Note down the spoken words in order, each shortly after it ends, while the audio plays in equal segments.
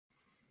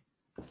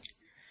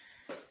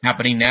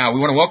Happening now.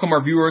 We want to welcome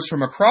our viewers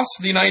from across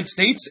the United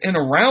States and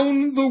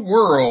around the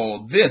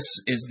world. This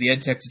is the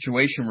EdTech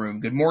Situation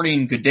Room. Good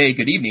morning, good day,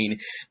 good evening.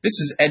 This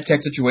is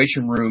EdTech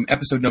Situation Room,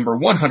 episode number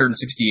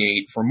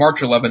 168 for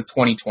March 11th,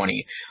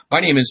 2020. My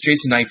name is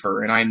Jason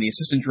Neifer, and I am the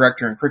Assistant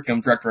Director and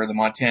Curriculum Director of the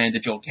Montana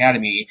Digital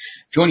Academy,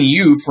 joining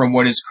you from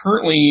what is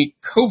currently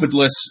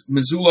COVID-less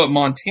Missoula,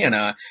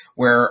 Montana,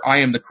 where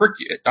I am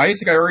I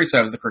think I already said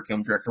I was the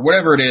Curriculum Director.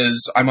 Whatever it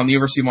is, I'm on the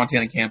University of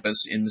Montana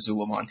campus in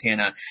Missoula,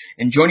 Montana.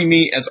 And joining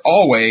me, as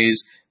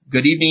always,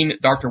 good evening,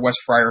 Dr. Wes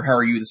Fryer. How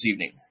are you this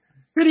evening?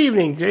 Good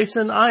evening,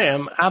 Jason. I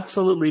am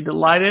absolutely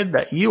delighted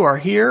that you are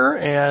here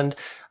and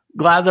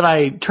glad that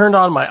I turned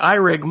on my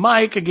iRig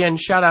mic. Again,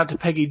 shout out to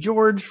Peggy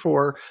George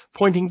for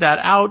pointing that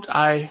out.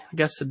 I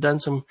guess had done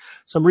some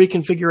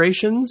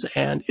reconfigurations.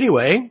 And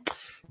anyway,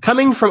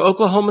 coming from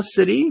Oklahoma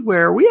City,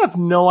 where we have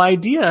no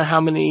idea how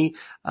many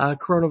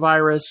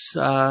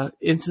coronavirus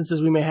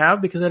instances we may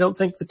have, because I don't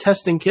think the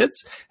testing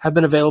kits have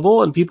been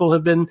available, and people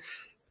have been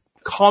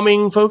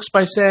calming folks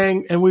by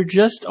saying, and we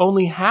just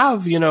only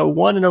have,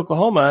 one in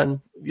Oklahoma. And,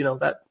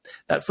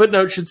 that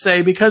footnote should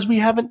say, because we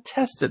haven't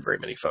tested very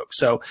many folks.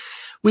 So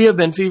we have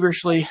been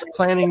feverishly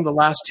planning the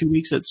last 2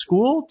 weeks at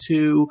school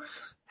to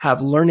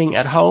have learning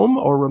at home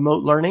or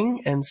remote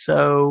learning. And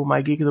so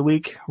my Geek of the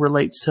Week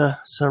relates to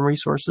some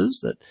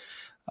resources that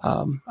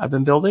I've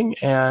been building.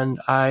 And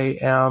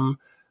I'm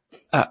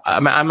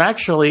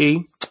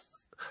actually,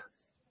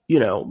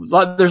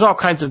 there's all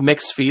kinds of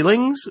mixed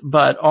feelings,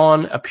 but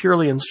on a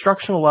purely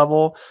instructional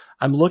level,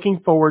 I'm looking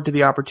forward to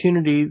the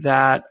opportunity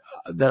that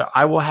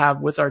I will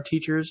have with our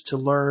teachers to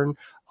learn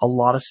a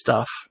lot of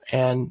stuff.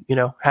 And,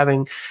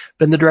 having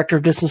been the director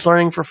of distance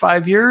learning for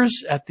 5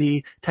 years at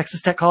the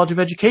Texas Tech College of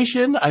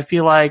Education, I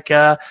feel like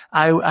I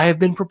have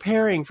been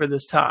preparing for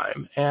this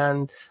time,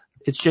 and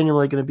it's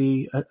genuinely going to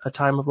be a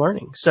time of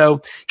learning. So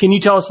can you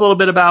tell us a little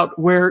bit about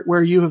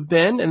where you have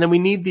been? And then we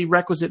need the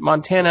requisite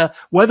Montana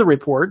weather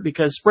report,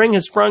 because spring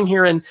has sprung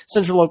here in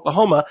central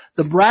Oklahoma.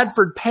 The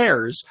Bradford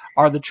pears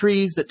are the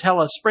trees that tell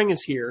us spring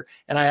is here.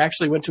 And I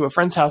actually went to a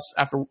friend's house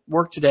after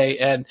work today,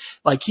 and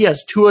he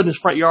has two in his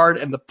front yard,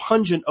 and the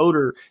pungent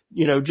odor,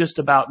 just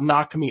about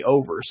knocked me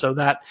over. So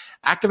that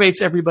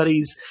activates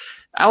everybody's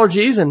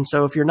allergies. And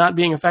so if you're not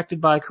being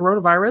affected by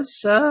coronavirus,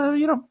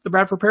 the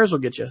Bradford pears will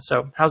get you.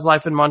 So how's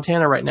life in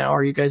Montana right now?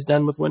 Are you guys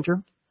done with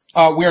winter?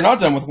 We are not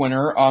done with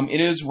winter. It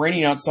is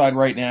raining outside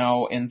right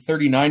now and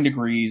 39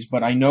 degrees,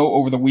 but I know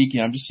over the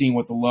weekend, I'm just seeing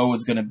what the low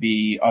is going to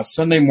be.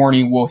 Sunday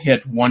morning will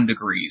hit 1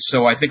 degree.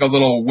 So I think a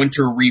little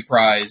winter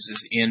reprise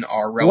is in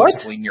our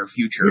relatively near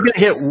future. You're going to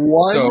hit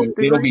 1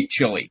 degree? It'll be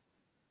chilly.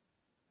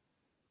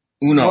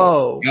 Uno.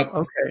 Whoa. Yep.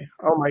 Okay.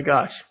 Oh my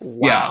gosh.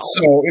 Wow. Yeah.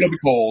 So it'll be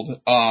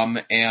cold.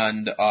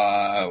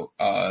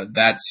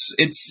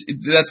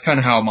 That's kind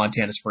of how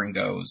Montana spring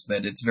goes,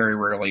 that it's very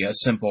rarely a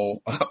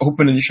simple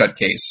open and shut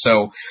case.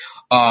 So,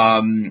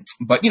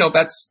 but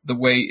that's the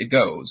way it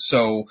goes.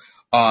 So,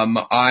 and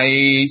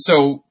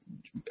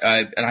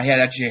I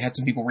had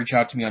some people reach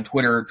out to me on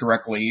Twitter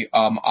directly.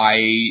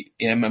 I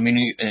am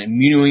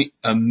immunely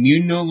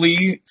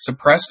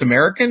suppressed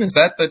American. Is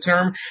that the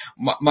term?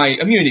 My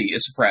immunity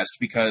is suppressed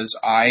because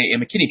I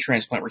am a kidney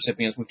transplant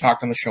recipient, as we've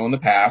talked on the show in the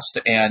past.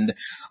 And,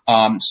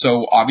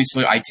 so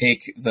obviously I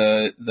take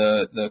the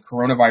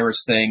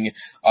coronavirus thing,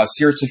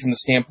 seriously from the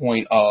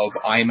standpoint of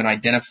I am an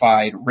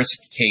identified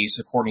risk case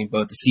according to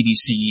both the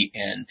CDC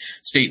and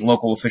state and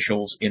local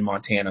officials in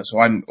Montana. So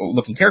I'm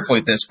looking carefully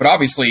at this, but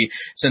obviously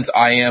since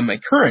I am a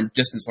current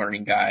distance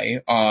learning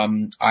guy,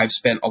 I've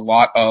spent a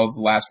lot of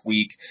the last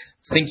week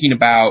thinking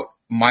about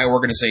my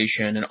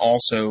organization and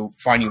also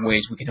finding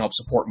ways we can help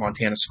support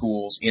Montana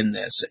schools in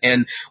this.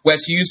 And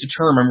Wes, you used a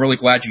term I'm really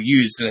glad you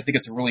used, because I think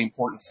it's a really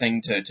important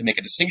thing to make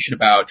a distinction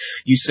about.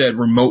 You said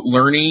remote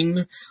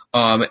learning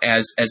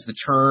as the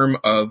term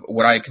of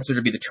what I consider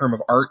to be the term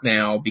of art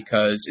now,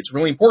 because it's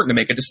really important to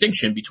make a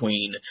distinction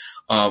between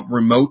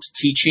remote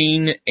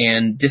teaching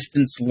and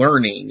distance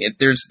learning.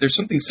 There's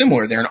something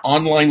similar there. In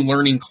online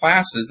learning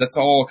classes, that's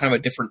all kind of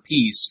a different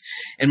piece.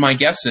 And my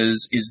guess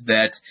is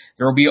that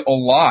there will be a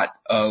lot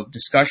of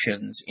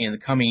discussions in the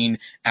coming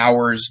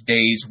hours,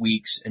 days,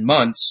 weeks, and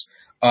months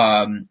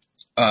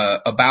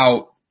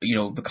about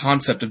the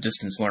concept of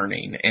distance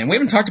learning. And we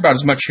haven't talked about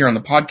as much here on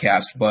the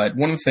podcast, but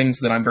one of the things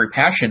that I'm very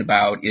passionate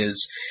about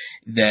is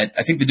that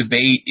I think the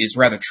debate is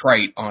rather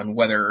trite on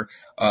whether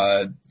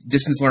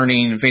distance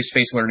learning and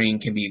face-to-face learning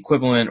can be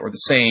equivalent or the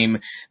same.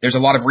 There's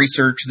a lot of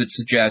research that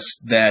suggests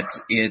that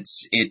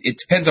it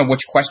depends on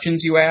which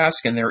questions you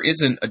ask, and there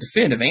isn't a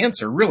definitive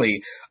answer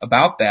really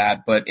about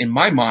that. But in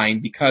my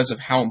mind, because of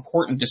how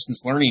important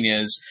distance learning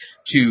is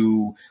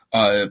to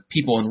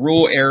people in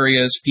rural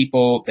areas,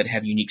 people that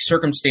have unique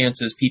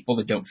circumstances, people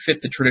that don't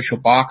fit the traditional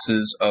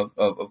boxes of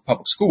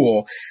public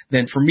school,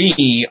 then for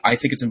me, I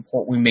think it's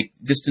important we make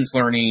distance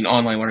learning,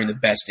 online learning the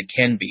best it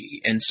can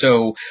be. And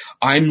so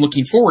I'm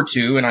looking forward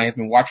to, and I have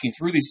been watching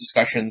through these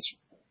discussions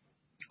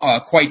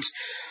quite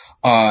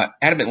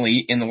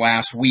adamantly in the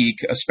last week,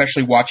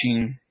 especially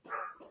watching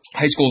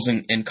high schools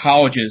and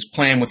colleges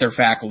plan with their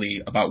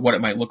faculty about what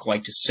it might look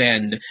like to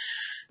send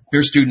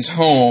their students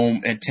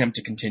home and attempt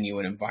to continue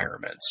an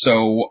environment.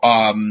 So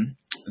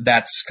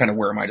that's kind of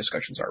where my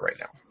discussions are right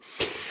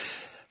now.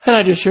 And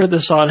I just shared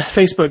this on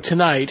Facebook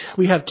tonight.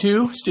 We have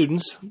two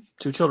students,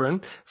 two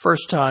children,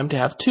 first time to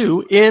have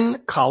two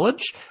in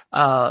college.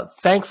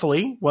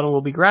 Thankfully, one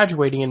will be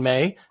graduating in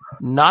May.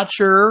 Not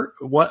sure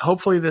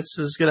hopefully this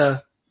is going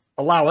to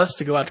allow us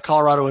to go out to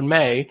Colorado in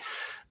May.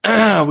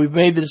 We've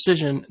made the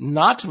decision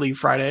not to leave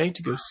Friday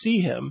to go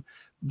see him,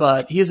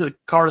 but he is at the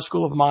Colorado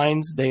School of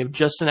Mines. They have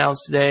just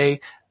announced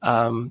today,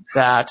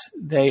 that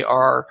they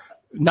are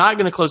not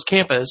going to close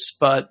campus,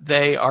 but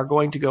they are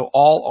going to go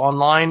all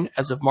online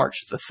as of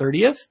March the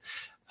 30th.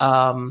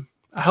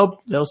 I hope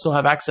they'll still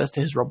have access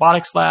to his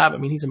robotics lab. I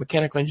mean, he's a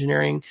mechanical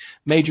engineering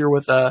major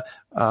with a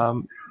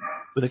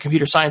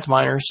computer science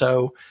minor.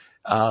 So,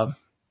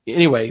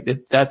 anyway,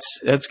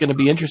 that's going to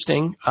be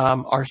interesting.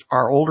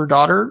 Our older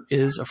daughter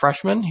is a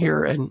freshman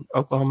here in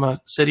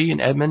Oklahoma City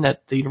in Edmond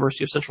at the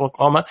University of Central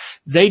Oklahoma.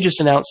 They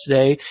just announced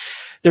today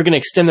they're going to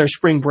extend their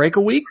spring break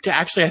a week to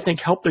actually, I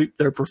think, help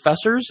their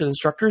professors and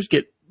instructors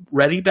get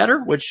ready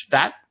better, which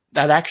that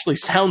actually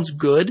sounds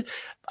good.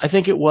 I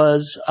think it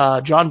was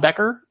John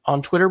Becker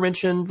on Twitter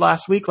mentioned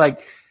last week,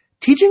 like,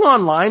 teaching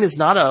online is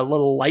not a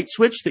little light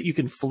switch that you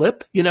can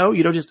flip. You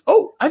don't just,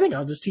 I think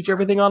I'll just teach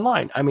everything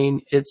online. I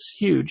mean, it's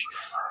huge.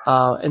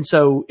 And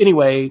so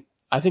anyway,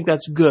 I think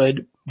that's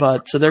good,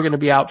 but so they're going to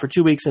be out for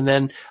 2 weeks and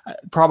then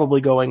probably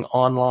going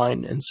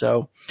online. And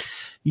so,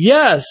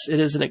 yes, it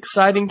is an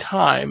exciting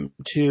time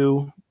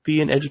to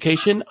be in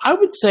education. I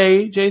would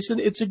say, Jason,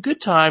 it's a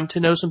good time to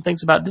know some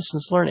things about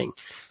distance learning.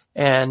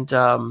 And,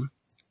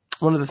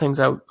 one of the things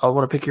I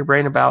want to pick your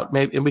brain about,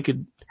 maybe, and we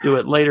could do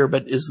it later,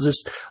 but is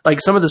this like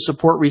some of the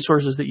support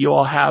resources that you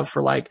all have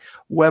for like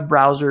web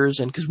browsers?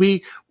 And cause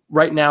we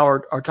right now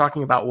are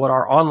talking about what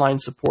our online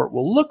support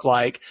will look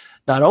like,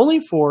 not only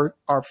for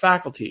our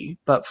faculty,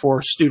 but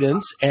for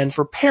students and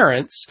for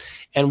parents.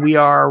 And we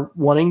are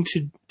wanting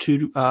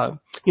to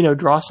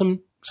draw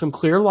some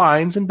clear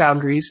lines and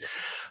boundaries.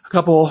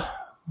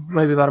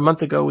 Maybe about a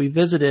month ago, we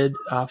visited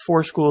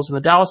 4 schools in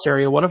the Dallas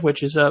area, one of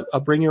which is a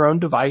bring your own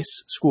device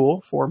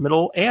school for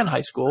middle and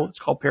high school. It's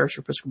called Parish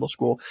Episcopal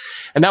School.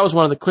 And that was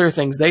one of the clear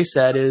things they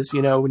said is,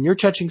 when you're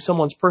touching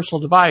someone's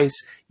personal device,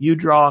 you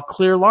draw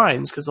clear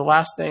lines, because the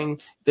last thing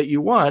that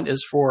you want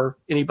is for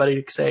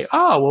anybody to say,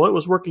 oh, well, it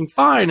was working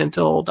fine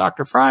until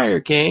Dr.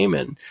 Fryer came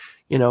and,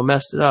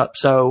 messed it up.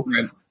 So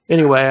right.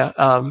 Anyway,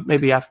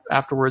 maybe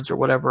afterwards or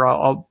whatever,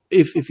 I'll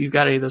if you've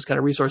got any of those kind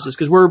of resources,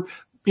 because we're,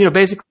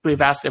 basically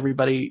we've asked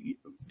everybody,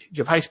 do you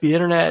have high-speed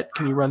internet?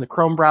 Can you run the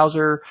Chrome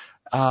browser?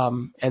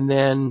 And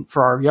then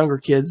for our younger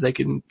kids, they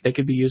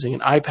could be using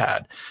an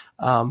iPad.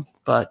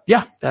 But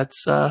yeah,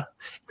 that's,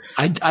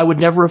 I would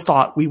never have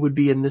thought we would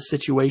be in this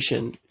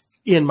situation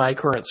in my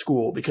current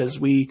school, because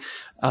we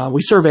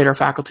surveyed our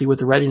faculty with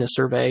the readiness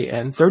survey,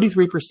 and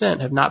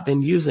 33% have not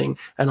been using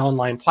an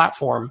online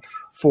platform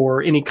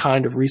for any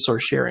kind of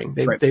resource sharing.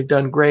 They've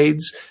done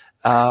grades,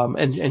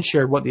 and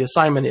shared what the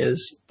assignment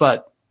is,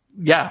 but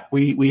yeah,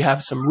 we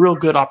have some real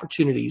good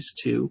opportunities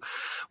to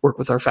work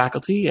with our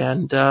faculty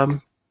and,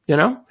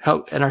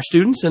 help and our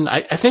students. And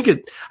I think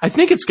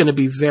it's going to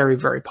be very,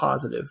 very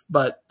positive,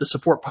 but the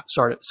support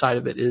side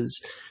of it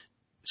is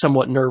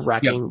somewhat nerve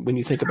wracking when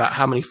you think about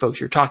how many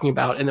folks you're talking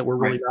about and that we're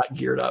really not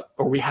geared up,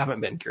 or we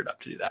haven't been geared up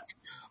to do that.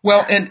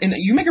 Well, and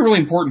you make a really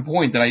important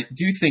point that I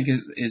do think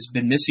has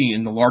been missing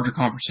in the larger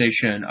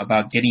conversation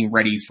about getting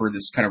ready for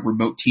this kind of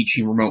remote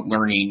teaching, remote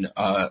learning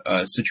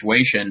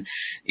situation,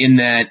 in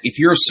that if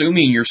you're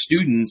assuming your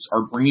students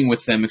are bringing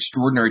with them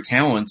extraordinary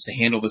talents to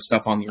handle this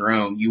stuff on their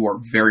own, you are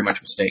very much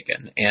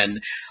mistaken.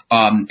 And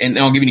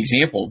I'll give you an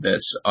example of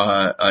this.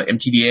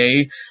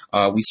 MTDA,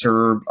 we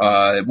serve,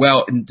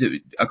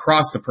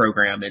 across the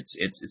program,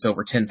 it's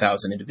over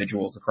 10,000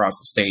 individuals across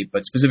the state,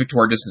 but specific to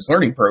our distance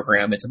learning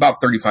program, it's about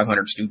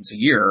 3,500 students a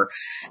year.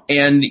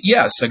 And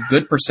yes, a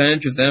good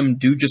percentage of them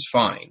do just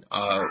fine.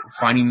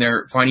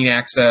 Finding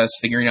access,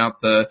 figuring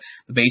out the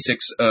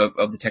basics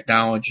of the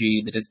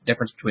technology, the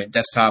difference between a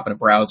desktop and a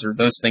browser,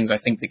 those things I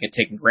think that get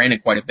taken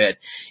granted quite a bit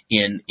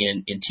in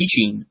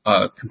teaching,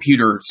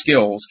 computer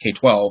skills,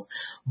 K-12.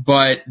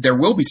 But there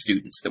will be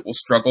students that will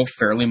struggle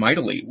fairly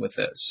mightily with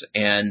this.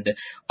 And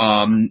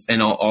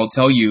I'll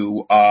tell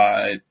you,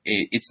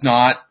 it's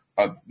not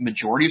a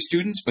majority of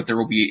students, but there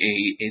will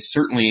be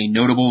certainly a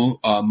notable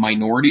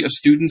minority of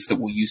students that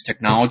will use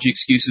technology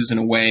excuses in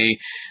a way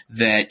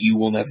that you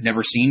will have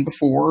never seen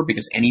before,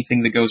 because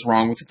anything that goes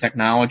wrong with the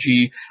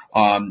technology,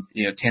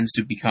 tends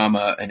to become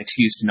an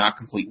excuse to not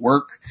complete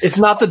work. It's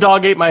not the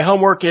dog ate my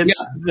homework. It's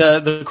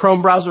the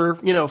Chrome browser,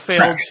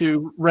 failed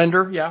to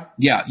render. Yeah.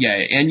 Yeah. Yeah.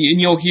 And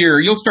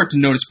you'll start to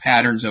notice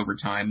patterns over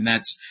time. And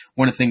that's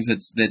one of the things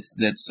that's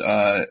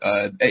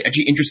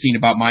actually interesting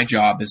about my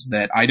job, is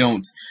that I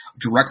don't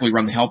directly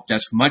really run the help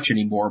desk much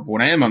anymore, but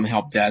when I am on the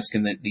help desk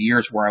in the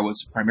years where I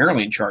was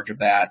primarily in charge of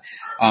that,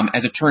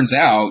 as it turns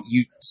out,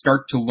 you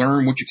start to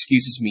learn which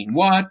excuses mean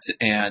what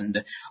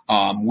and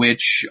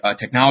which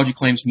technology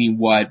claims mean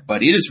what,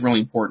 but it is really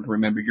important to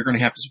remember you're going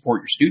to have to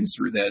support your students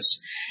through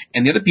this.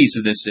 And the other piece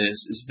of this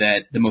is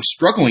that the most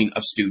struggling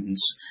of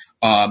students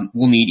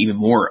will need even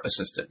more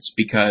assistance,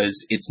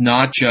 because it's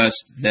not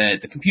just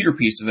the computer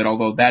piece of it,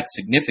 although that's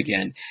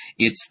significant.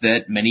 It's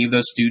that many of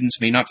those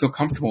students may not feel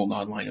comfortable in the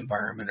online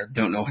environment, or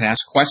don't know how to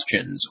ask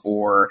questions,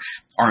 or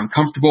are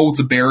uncomfortable with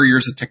the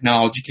barriers that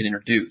technology can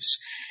introduce.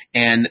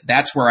 And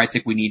that's where I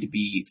think we need to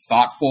be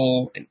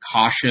thoughtful and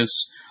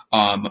cautious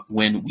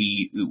when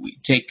we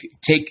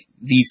take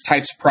these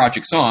types of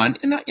projects on.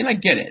 And I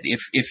get it.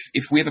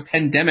 If we have a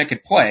pandemic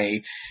at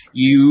play,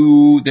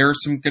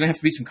 there's going to have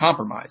to be some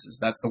compromises.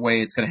 That's the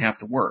way it's going to have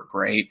to work,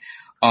 right?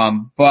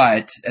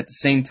 But at the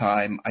same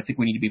time, I think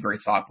we need to be very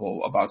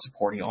thoughtful about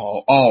supporting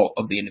all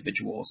of the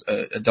individuals,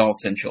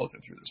 adults and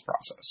children, through this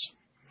process.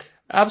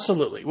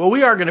 Absolutely. Well,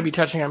 we are going to be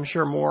touching, I'm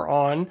sure, more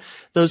on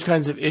those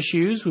kinds of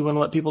issues. We want to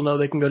let people know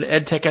they can go to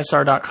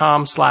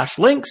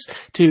edtechsr.com/links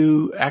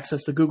to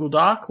access the Google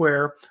Doc,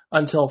 where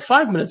until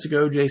 5 minutes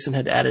ago, Jason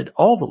had added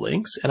all the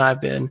links, and I've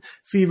been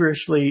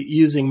feverishly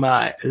using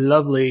my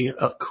lovely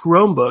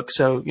Chromebook.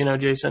 So,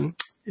 Jason,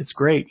 it's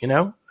great,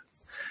 My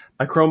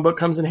Chromebook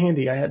comes in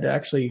handy. I had to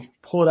actually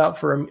pull it out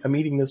for a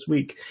meeting this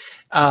week.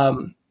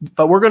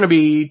 But we're going to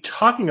be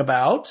talking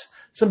about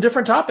some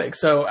different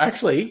topics. So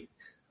actually,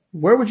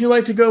 where would you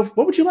like to go?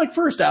 What would you like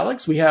first,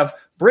 Alex? We have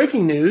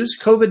breaking news,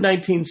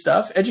 COVID-19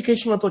 stuff,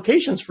 educational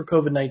implications for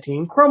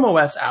COVID-19, Chrome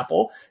OS,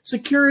 Apple,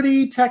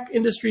 security, tech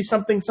industry,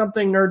 something,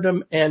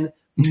 nerddom, and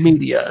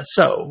media.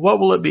 So what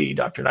will it be,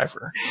 Dr.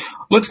 Neiffer?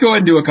 Let's go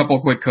ahead and do a couple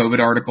of quick COVID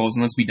articles,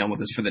 and let's be done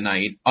with this for the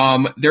night.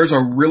 There's a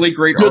really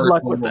great article. Good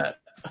luck with that.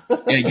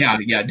 Yeah,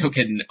 no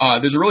kidding.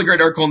 There's a really great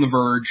article on The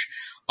Verge,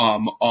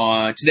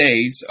 on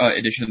today's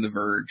edition of The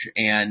Verge,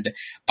 and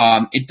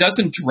it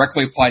doesn't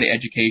directly apply to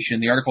education.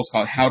 The article is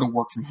called How to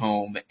Work from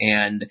Home,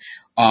 and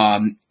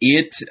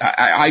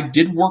I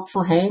did work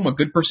from home a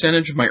good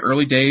percentage of my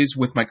early days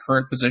with my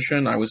current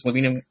position. I was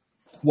living in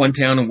one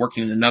town and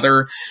working in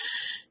another,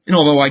 and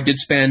although I did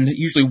spend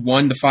usually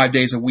 1 to 5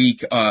 days a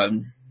week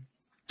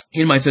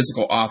in my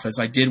physical office,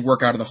 I did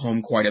work out of the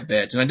home quite a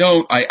bit, and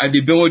I have the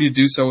ability to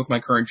do so with my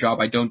current job.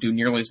 I don't do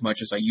nearly as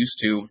much as I used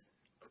to.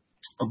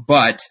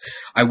 But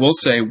I will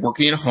say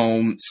working at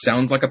home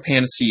sounds like a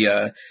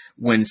panacea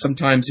when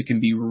sometimes it can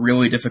be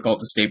really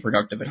difficult to stay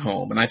productive at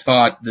home. And I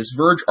thought this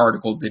Verge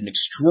article did an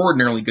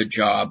extraordinarily good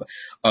job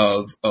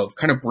of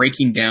kind of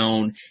breaking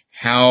down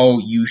how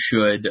you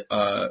should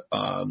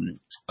kind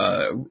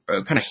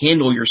of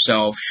handle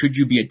yourself should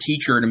you be a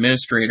teacher and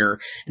administrator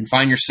and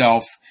find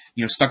yourself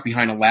stuck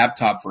behind a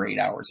laptop for 8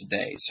 hours a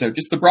day. So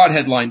just the broad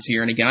headlines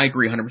here. And again, I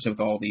agree 100% with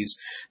all of these.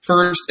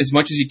 First, as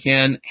much as you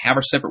can, have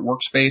a separate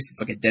workspace. It's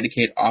like a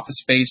dedicated office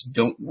space.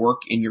 Don't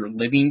work in your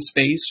living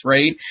space,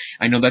 right?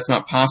 I know that's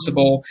not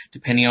possible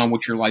depending on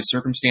what your life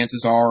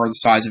circumstances are, or the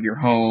size of your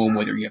home,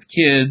 whether you have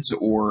kids,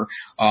 or,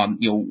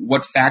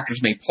 what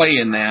factors may play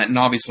in that. And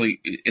obviously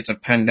it's a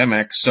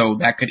pandemic, so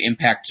that could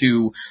impact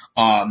too,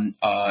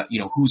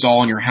 who's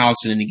all in your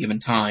house at any given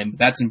time. But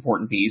that's an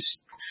important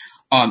piece.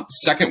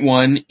 Second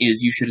one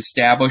is you should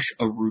establish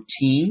a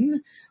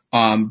routine.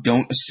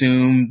 Don't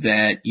assume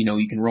that,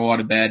 you can roll out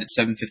of bed at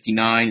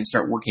 7:59 and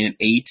start working at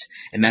 8,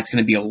 and that's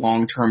going to be a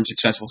long-term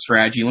successful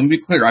strategy. Let me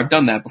be clear. I've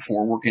done that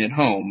before working at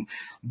home,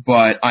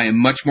 but I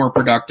am much more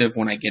productive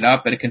when I get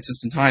up at a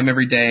consistent time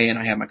every day and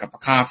I have my cup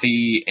of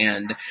coffee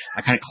and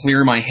I kind of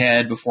clear my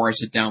head before I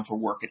sit down for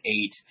work at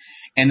 8.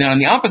 And then on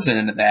the opposite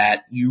end of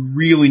that, you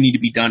really need to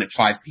be done at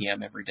 5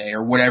 p.m. every day,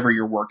 or whatever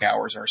your work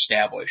hours are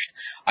established.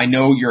 I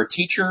know you're a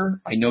teacher.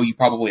 I know you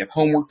probably have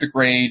homework to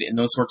grade and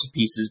those sorts of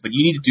pieces, but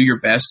you need to do your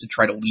best to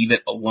try to leave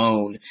it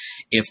alone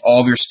if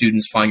all of your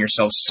students find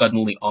yourselves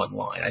suddenly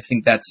online. I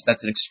think that's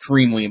an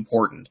extremely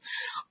important.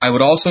 I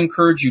would also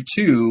encourage you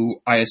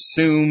to, I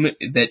assume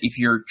that if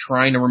you're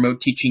trying a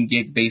remote teaching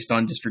gig based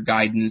on district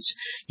guidance,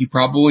 you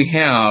probably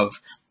have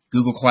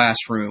Google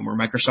Classroom or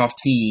Microsoft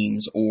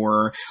Teams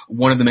or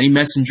one of the many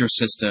messenger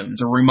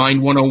systems or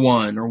Remind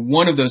 101 or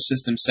one of those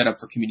systems set up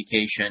for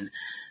communication.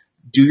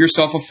 Do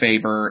yourself a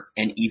favor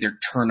and either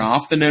turn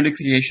off the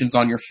notifications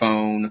on your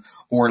phone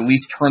or at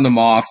least turn them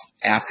off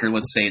after,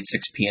 let's say, at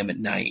 6 p.m. at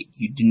night.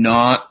 You do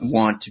not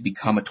want to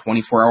become a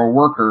 24-hour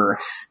worker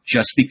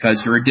just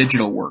because you're a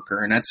digital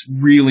worker, and that's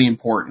really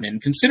important.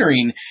 And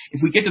considering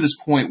if we get to this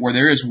point where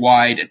there is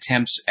wide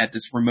attempts at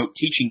this remote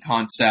teaching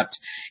concept,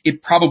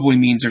 it probably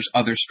means there's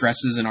other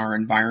stresses in our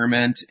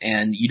environment,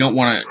 and you don't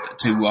want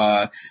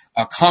to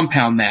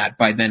compound that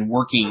by then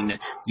working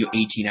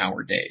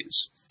 18-hour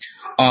days.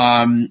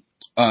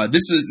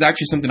 This is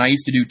actually something I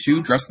used to do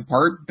too. Dress the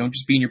part. Don't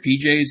just be in your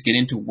PJs. Get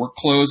into work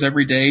clothes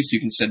every day so you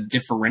can set a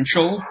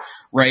differential,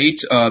 right,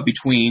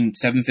 between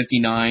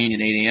 7:59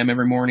 and 8 a.m.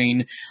 every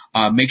morning.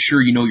 Make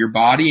sure you know your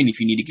body and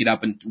if you need to get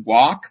up and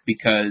walk,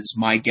 because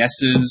my guess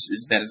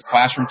is that as a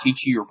classroom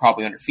teacher, you're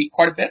probably on your feet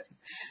quite a bit.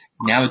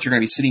 now that you're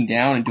going to be sitting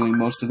down and doing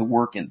most of the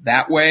work in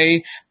that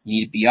way,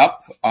 you need to be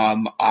up.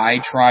 I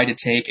try to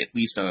take at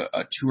least a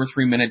 2 or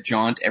 3 minute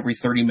jaunt every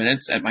 30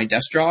 minutes at my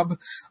desk job,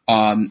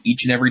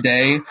 each and every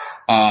day.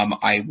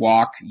 I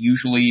walk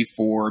usually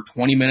for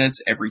 20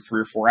 minutes every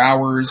 3 or 4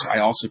 hours. I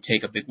also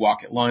take a big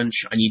walk at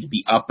lunch. I need to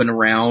be up and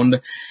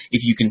around.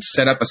 If you can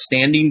set up a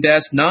standing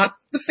desk, not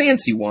the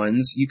fancy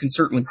ones, you can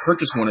certainly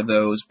purchase one of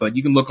those, but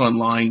you can look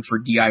online for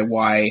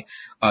DIY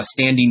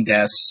standing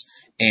desks.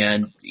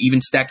 And even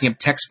stacking up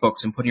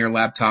textbooks and putting your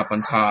laptop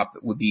on top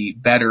would be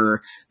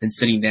better than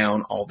sitting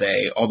down all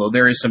day, although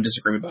there is some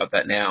disagreement about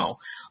that now.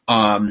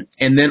 And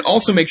then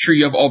also make sure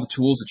you have all the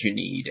tools that you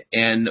need.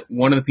 And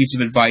one of the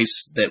pieces of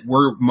advice that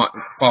we're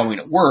following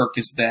at work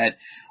is that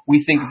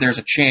we think that there's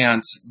a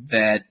chance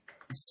that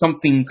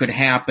something could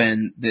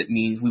happen that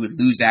means we would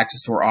lose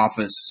access to our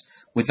office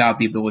without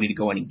the ability to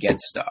go in and get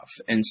stuff.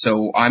 And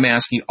so I'm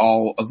asking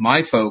all of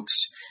my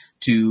folks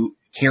to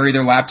carry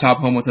their laptop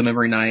home with them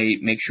every night,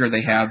 make sure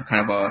they have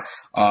kind of a,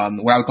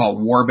 what I would call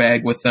a war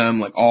bag with them,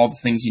 like all the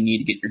things you need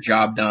to get your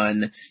job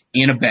done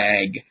in a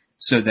bag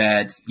so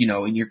that,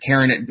 and you're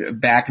carrying it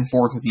back and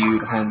forth with you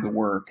to home to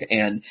work.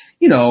 And,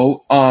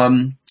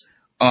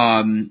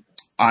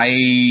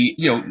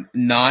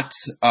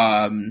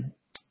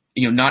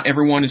 not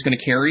everyone is going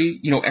to carry,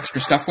 extra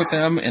stuff with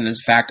them. And in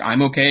fact,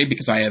 I'm okay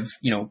because I have,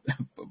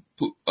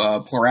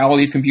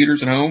 plurality of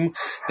computers at home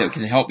that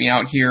can help me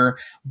out here.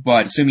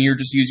 But assuming you're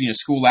just using a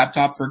school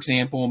laptop, for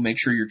example, make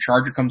sure your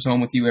charger comes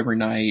home with you every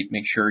night.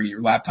 Make sure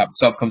your laptop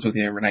itself comes with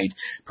you every night.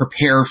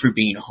 Prepare for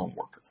being a home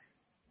worker.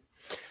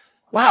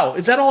 Wow.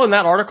 Is that all in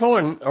that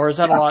article or is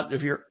that a lot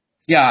of your?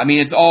 Yeah. I mean,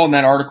 it's all in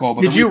that article.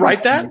 But did you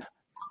write that?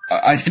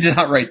 I did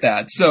not write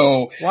that.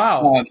 So,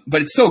 wow.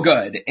 But it's so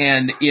good.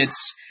 And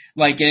it's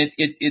like,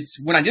 it's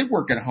when I did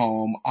work at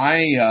home,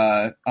 I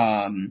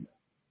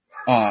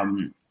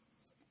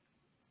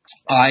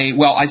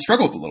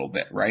struggled a little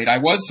bit, right? I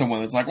was someone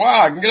that's like,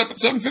 wow, I can get up at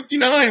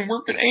 7:59,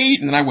 work at 8,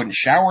 and then I wouldn't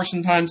shower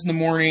sometimes in the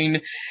morning.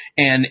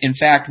 And in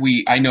fact,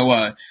 I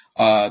know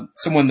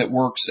someone that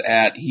works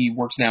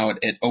now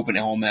at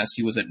OpenLMS.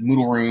 He was at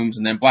Moodle Rooms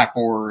and then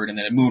Blackboard and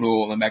then at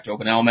Moodle and then back to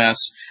OpenLMS.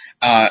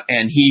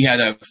 And he had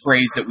a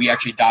phrase that we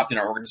actually adopted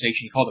in our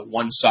organization. He called it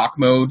one sock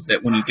mode,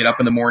 that when you get up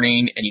in the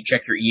morning and you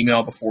check your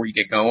email before you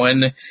get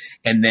going,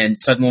 and then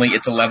suddenly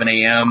it's 11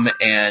 a.m.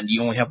 and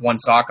you only have one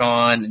sock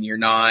on and you're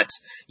not,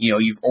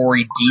 you've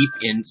already deep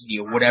in,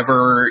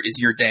 whatever is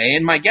your day.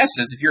 And my guess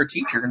is if you're a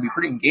teacher, you're going to be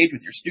pretty engaged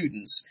with your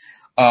students.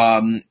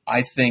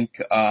 I think,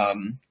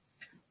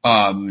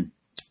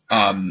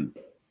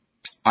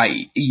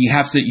 you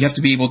have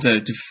to be able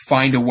to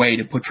find a way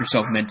to put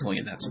yourself mentally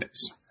in that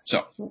space.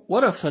 So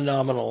what a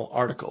phenomenal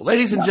article.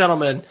 Ladies and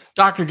gentlemen,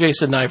 Dr.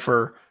 Jason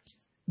Neiffer,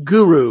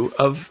 guru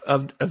of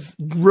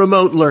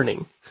remote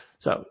learning.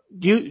 So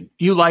do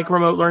you like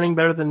remote learning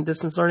better than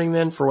distance learning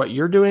then for what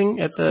you're doing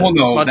at the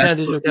Montana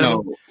Digital Academy?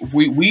 No,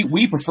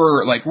 we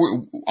prefer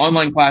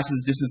online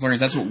classes, distance learning.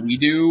 That's what we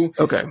do.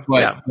 Okay.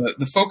 But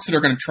the folks that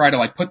are going to try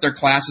to put their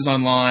classes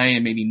online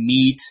and maybe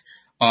meet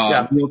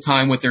real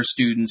time with their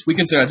students, we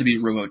consider that to be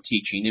remote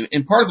teaching.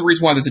 And part of the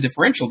reason why there's a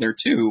differential there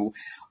too,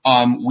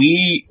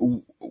 we've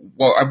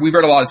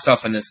read a lot of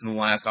stuff on this in the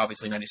last,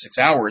 obviously, 96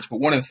 hours,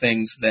 but one of the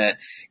things that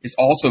is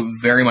also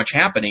very much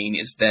happening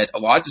is that a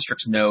lot of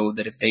districts know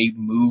that if they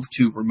move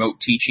to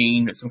remote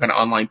teaching, some kind of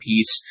online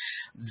piece,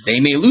 they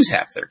may lose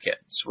half their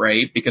kids,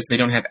 right? Because they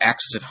don't have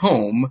access at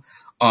home.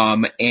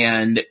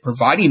 And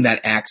providing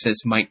that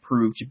access might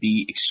prove to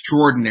be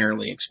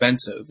extraordinarily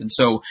expensive. And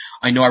so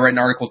I know I read an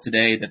article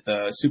today that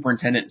the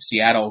superintendent in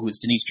Seattle, who is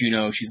Denise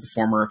Juneau, she's the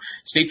former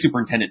state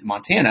superintendent in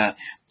Montana,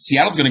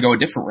 Seattle's going to go a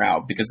different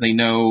route because they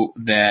know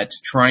that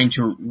trying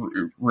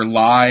to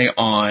rely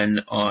on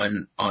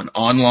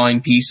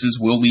online pieces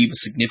will leave a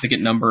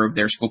significant number of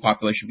their school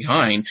population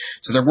behind.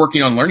 So they're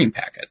working on learning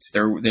packets.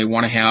 They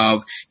want to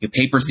have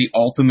paper's the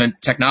ultimate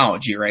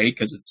technology, right?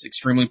 Because it's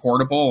extremely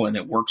portable and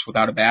it works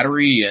without a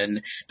battery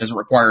and doesn't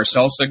require a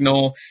cell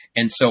signal.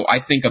 And so I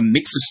think a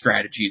mix of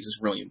strategies is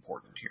really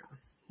important here.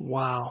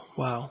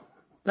 Wow.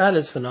 That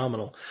is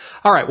phenomenal.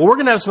 All right. Well, we're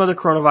going to have some other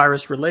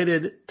coronavirus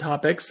related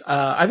topics.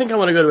 I think I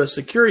want to go to a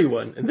security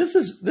one, and this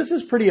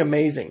is pretty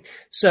amazing.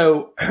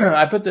 So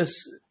I put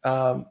this,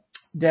 down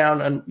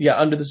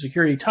under the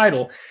security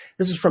title.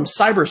 This is from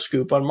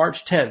Cyberscoop on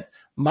March 10th.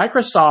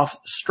 Microsoft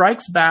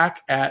strikes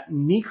back at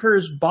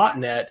Neeker's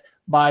botnet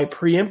by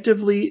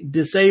preemptively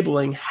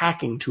disabling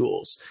hacking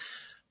tools.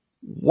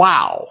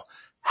 Wow.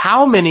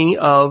 How many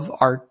of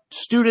our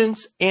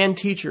students and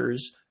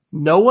teachers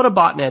know what a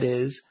botnet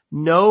is,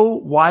 know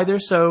why they're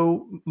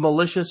so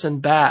malicious and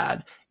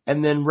bad,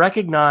 and then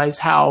recognize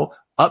how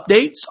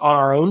updates on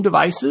our own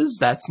devices,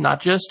 that's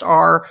not just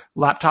our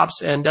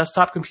laptops and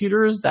desktop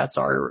computers, that's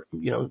our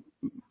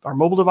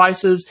mobile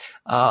devices,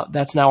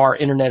 that's now our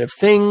Internet of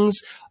Things.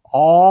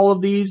 All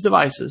of these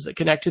devices that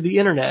connect to the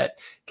internet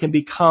can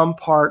become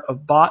part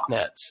of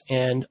botnets.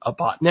 And a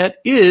botnet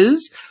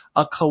is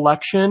a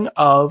collection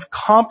of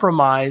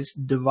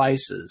compromised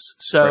devices.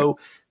 So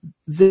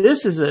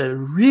this is a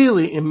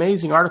really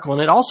amazing article.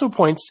 And it also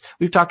points,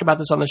 we've talked about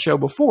this on the show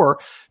before,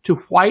 to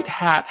white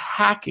hat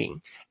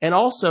hacking and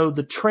also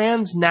the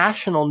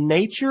transnational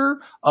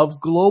nature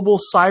of global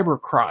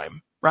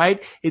cybercrime,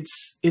 right?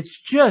 It's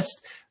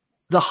just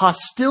the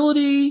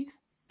hostility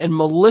and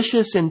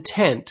malicious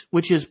intent,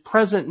 which is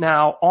present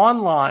now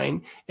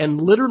online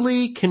and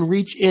literally can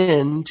reach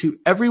into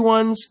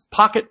everyone's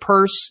pocket,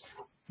 purse,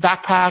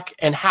 backpack,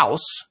 and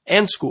house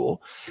and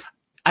school,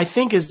 I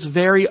think is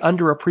very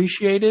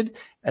underappreciated.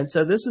 And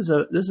so this is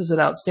an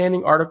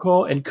outstanding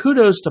article, and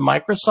kudos to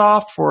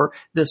Microsoft for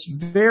this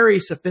very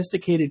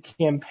sophisticated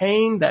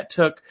campaign that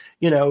took,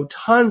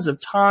 tons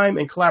of time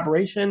and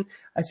collaboration.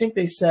 I think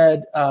they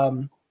said,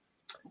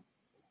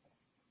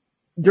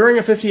 during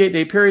a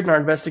 58-day period in our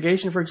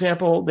investigation, for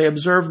example, they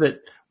observed that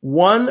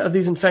one of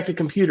these infected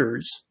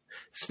computers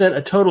sent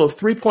a total of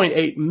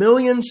 3.8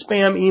 million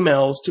spam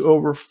emails to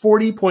over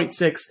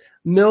 40.6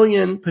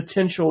 million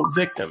potential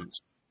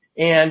victims.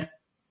 And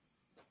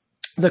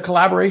the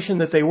collaboration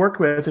that they worked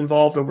with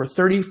involved over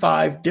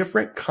 35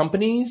 different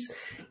companies.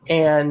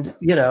 And,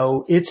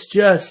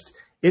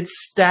 it's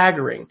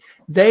staggering.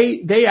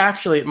 They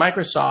actually at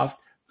Microsoft,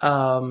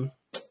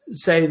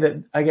 say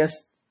that, I guess,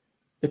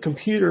 the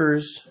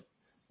computers,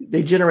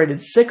 they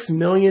generated 6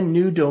 million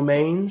new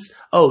domains.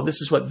 Oh,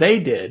 this is what they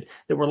did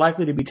that were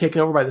likely to be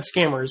taken over by the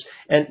scammers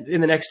and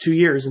in the next 2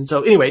 years. And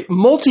so anyway,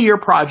 multi-year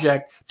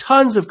project,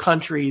 tons of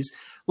countries,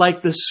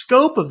 like the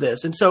scope of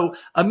this. And so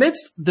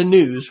amidst the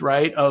news,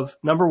 right, of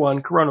number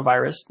one,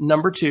 coronavirus,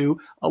 number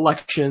two,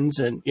 elections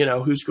and,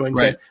 who's going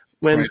to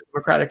win the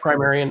Democratic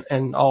primary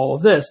and all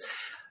of this.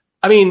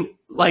 I mean,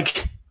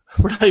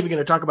 we're not even going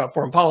to talk about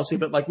foreign policy,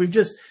 but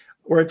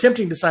we're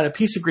attempting to sign a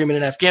peace agreement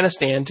in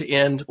Afghanistan to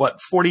end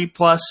 40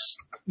 plus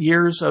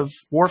years of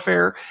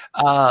warfare.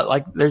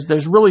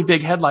 There's really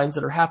big headlines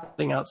that are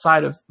happening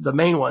outside of the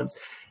main ones.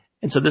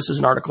 And so this is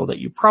an article that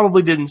you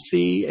probably didn't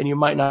see and you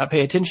might not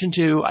pay attention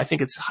to. I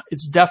think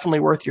it's definitely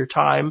worth your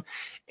time.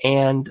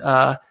 And,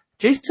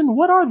 Jason,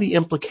 what are the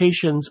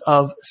implications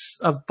of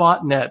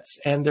botnets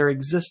and their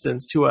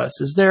existence to us?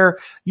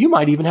 You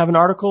might even have an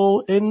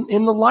article in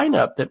the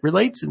lineup that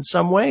relates in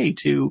some way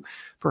to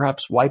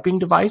perhaps wiping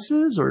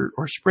devices or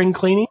spring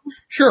cleaning?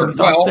 Sure.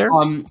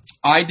 Well,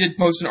 I did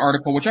post an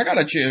article, which I got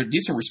a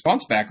decent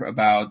response back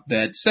about,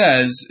 that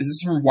says, this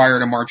is from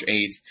Wired on March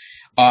 8th.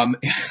 I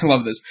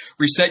love this.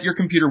 Reset your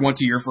computer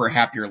once a year for a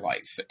happier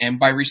life. And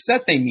by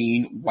reset, they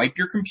mean wipe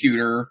your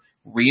computer,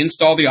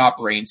 reinstall the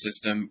operating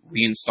system,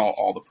 reinstall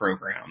all the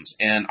programs.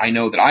 And I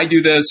know that I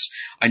do this.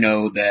 I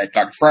know that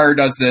Dr. Fryer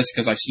does this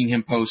because I've seen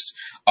him post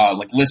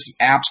list of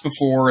apps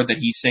before that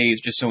he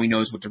saves just so he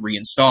knows what to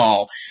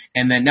reinstall.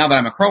 And then now that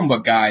I'm a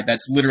Chromebook guy,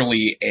 that's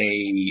literally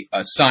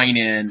a sign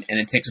in, and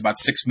it takes about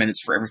 6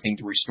 minutes for everything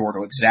to restore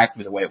to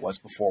exactly the way it was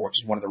before,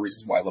 which is one of the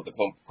reasons why I love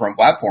the Chrome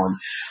platform.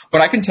 But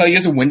I can tell you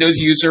as a Windows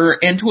user,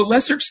 and to a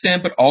lesser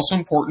extent, but also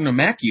important, a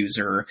Mac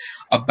user,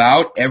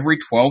 about every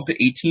 12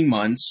 to 18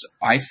 months,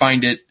 I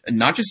find it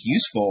not just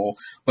useful,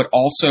 but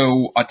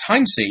also a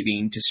time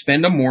saving to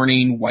spend a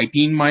morning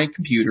wiping my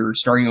computer,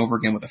 starting over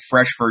again with a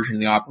fresh version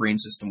of the operating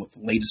system with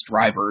the latest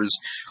drivers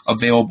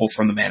available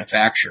from the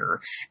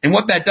manufacturer. And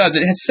what that does,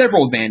 it has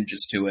several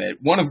advantages to it,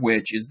 one of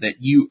which is that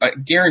you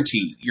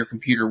guarantee your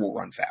computer will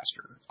run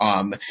faster.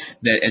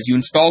 That as you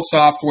install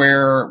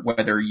software,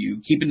 whether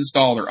you keep it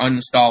installed or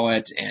uninstall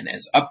it, and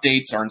as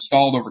updates are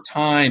installed over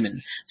time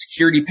and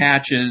security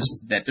patches,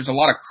 that there's a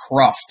lot of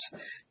cruft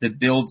that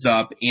builds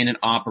up in an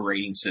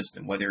operating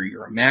system. Whether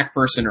you're a Mac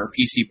person or a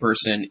PC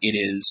person, it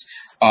is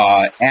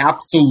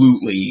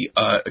absolutely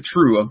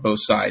true of both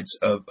sides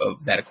of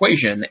that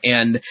equation.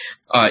 And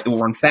it will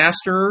run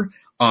faster.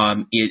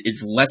 It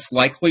is less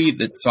likely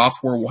that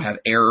software will have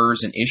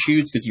errors and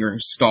issues because you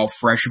install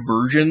fresh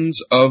versions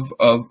of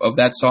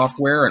that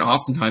software, and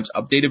oftentimes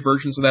updated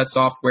versions of that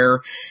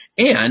software.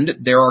 And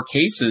there are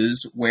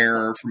cases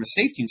where, from a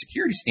safety and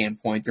security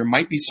standpoint, there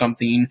might be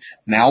something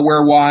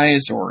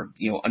malware-wise or,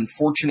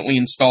 unfortunately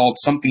installed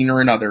something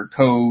or another,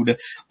 code,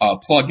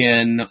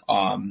 plugin,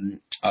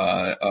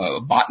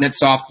 botnet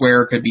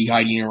software could be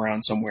hiding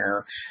around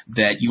somewhere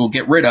that you'll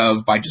get rid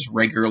of by just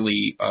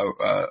regularly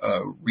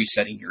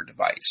resetting your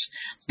device.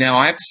 Now,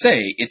 I have to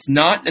say, it's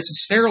not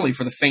necessarily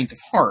for the faint of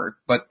heart,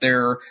 but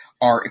there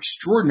are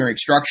extraordinary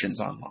instructions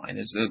online.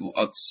 There's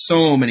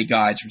so many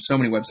guides from so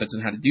many websites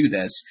on how to do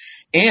this.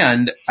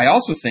 And I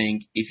also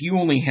think if you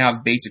only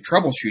have basic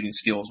troubleshooting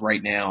skills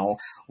right now,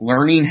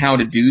 learning how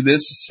to do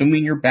this,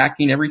 assuming you're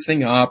backing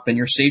everything up and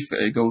you're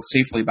go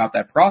safely about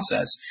that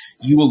process,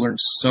 you will learn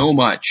so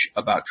much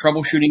about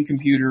troubleshooting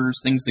computers,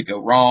 things that go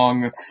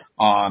wrong,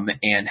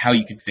 and how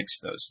you can fix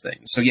those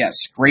things. So yes,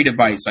 great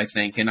advice, I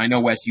think. And I know,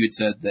 Wes, you had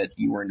said that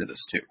you were into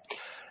this too.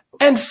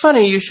 And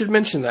funny you should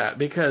mention that,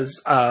 because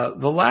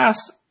the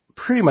last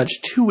pretty much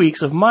 2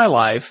 weeks of my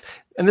life,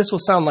 and this will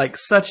sound like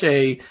such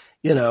a,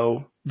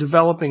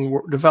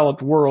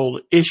 developed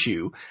world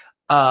issue,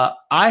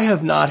 I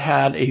have not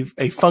had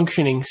a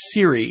functioning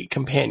Siri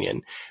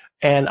companion.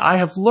 And I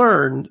have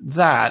learned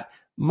that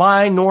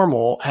my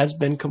normal has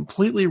been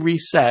completely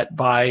reset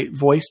by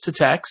voice to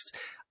text.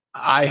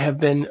 I have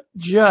been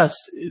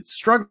just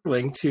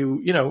struggling to,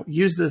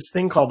 use this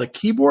thing called a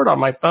keyboard on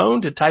my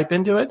phone to type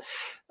into it.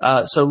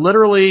 So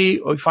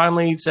literally we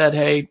finally said,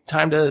 hey,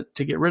 time to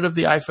get rid of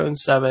the iPhone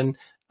 7.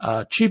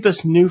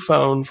 Cheapest new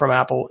phone from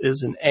Apple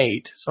is an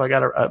 8. So I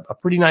got a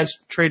pretty nice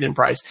trade-in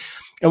price.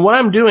 And what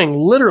I'm doing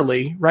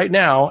literally right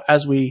now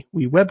as we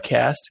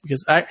webcast,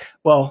 because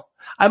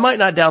I might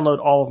not download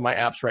all of my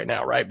apps right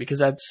now, right? Because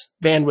that's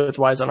bandwidth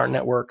wise on our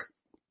network.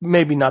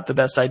 Maybe not the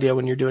best idea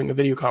when you're doing a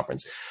video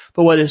conference.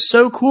 But what is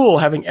so cool,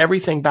 having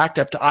everything backed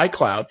up to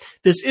iCloud,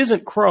 this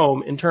isn't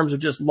Chrome in terms of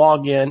just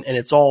log in and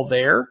it's all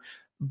there.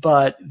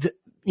 But,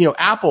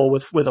 Apple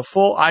with a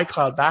full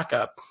iCloud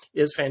backup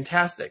is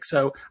fantastic.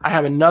 So I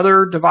have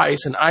another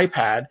device, an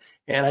iPad,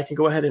 and I can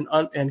go ahead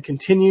and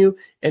continue,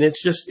 and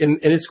it's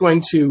it's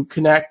going to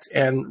connect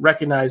and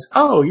recognize,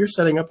 oh, you're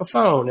setting up a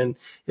phone, and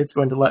it's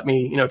going to let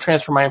me,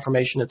 transfer my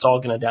information. It's all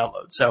going to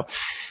download. So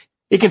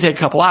it can take a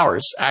couple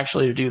hours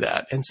actually to do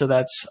that. And so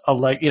that's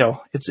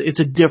it's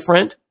a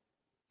different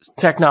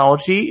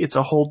technology. It's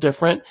a whole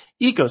different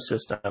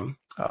ecosystem.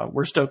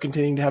 We're still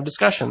continuing to have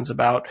discussions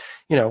about,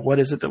 what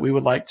is it that we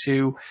would like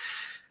to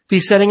be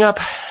setting up,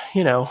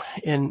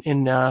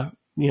 in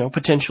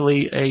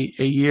potentially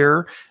a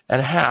year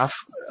and a half.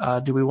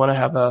 Do we want to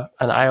have an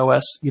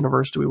iOS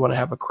universe? Do we want to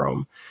have a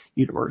Chrome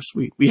universe?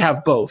 We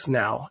have both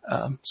now.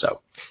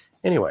 So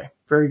anyway,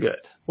 very good.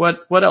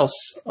 What else?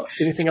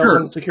 Anything else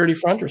on the security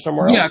front or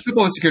somewhere else? Yeah, a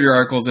couple of security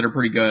articles that are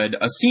pretty good.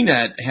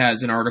 CNET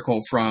has an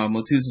article from,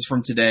 this is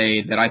from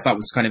today, that I thought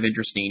was kind of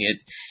interesting.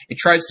 It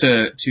tries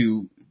to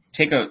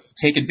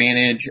take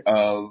advantage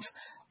of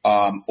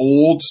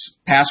old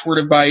password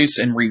advice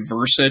and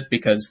reverse it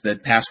because the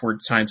password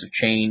times have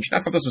changed. I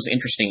thought this was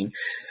interesting.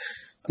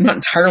 I'm not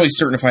entirely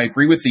certain if I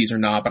agree with these or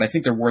not, but I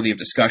think they're worthy of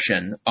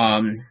discussion.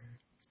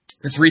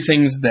 The three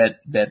things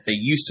that they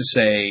used to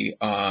say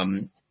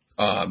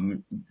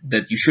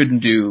that you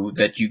shouldn't do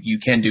that you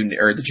can do,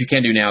 or that you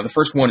can do now. The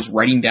first one is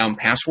writing down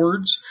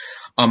passwords.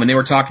 And they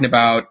were talking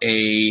about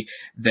I've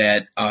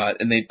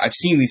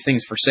seen these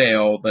things for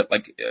sale, that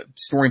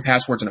storing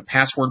passwords in a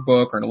password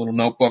book or in a little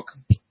notebook.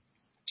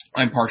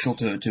 I'm partial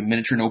to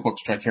miniature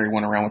notebooks, which I carry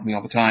one around with me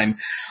all the time.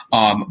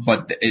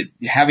 But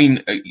having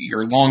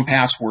your long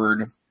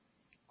password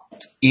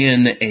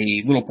in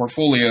a little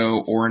portfolio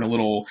or in a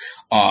little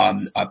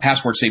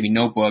password saving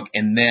notebook,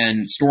 and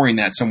then storing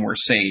that somewhere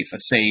safe, a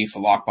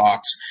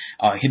lockbox,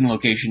 hidden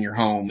location in your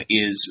home,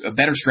 is a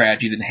better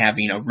strategy than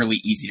having a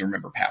really easy to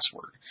remember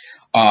password.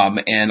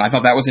 And I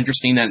thought that was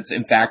interesting. That's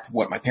in fact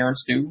what my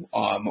parents do,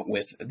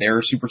 with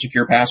their super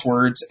secure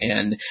passwords.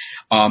 And,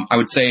 I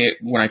would say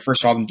when I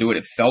first saw them do it,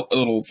 it felt a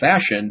little old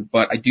fashioned,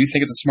 but I do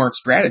think it's a smart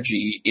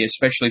strategy,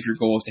 especially if your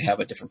goal is to have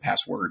a different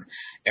password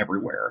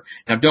everywhere.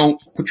 Now, don't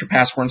put your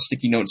password on a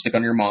sticky note and stick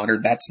on your monitor.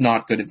 That's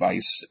not good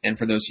advice. And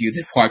for those of you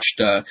that watched,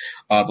 the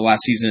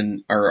last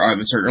season,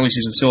 early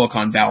season of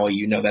Silicon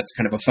Valley, that's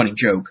kind of a funny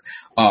joke,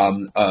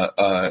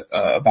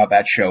 about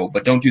that show,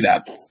 but don't do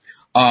that.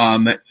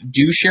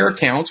 Do share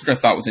accounts, which I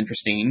thought was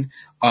interesting.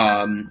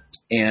 And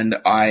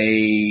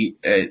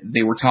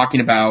they were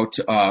talking about,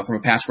 from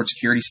a password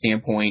security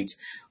standpoint,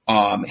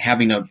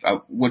 having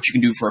what you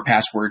can do for a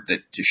password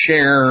to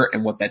share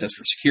and what that does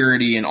for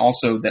security, and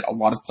also that a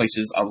lot of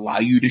places allow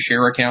you to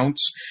share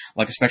accounts,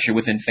 especially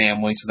within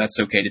family, so that's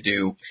okay to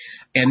do.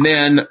 And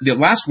then the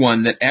last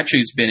one that actually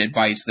has been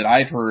advice that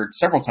I've heard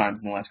several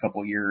times in the last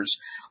couple of years,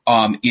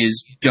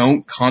 is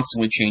don't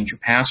constantly change your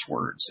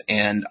passwords.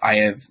 And I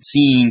have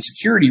seen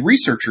security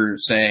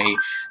researchers say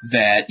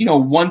that,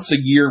 once a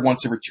year,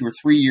 once every 2 or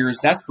 3 years,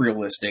 that's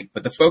realistic.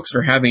 But the folks that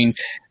are having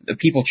the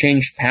people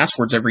change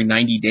passwords every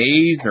 90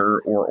 days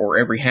or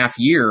every half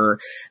year,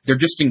 they're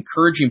just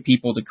encouraging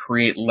people to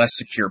create less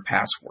secure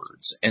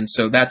passwords. And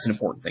so that's an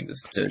important thing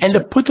to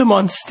put them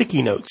on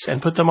sticky notes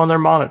and put them on their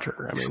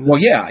monitor.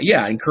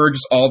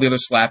 Encourages all the other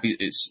sloppy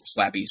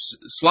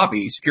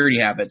security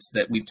habits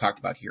that we've talked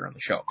about here on the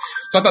show.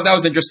 So I thought that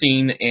was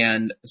interesting,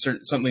 and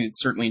something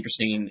certainly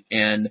interesting.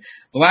 And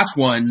the last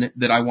one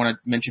that I want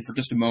to mention for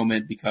just a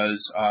moment,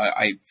 because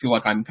I feel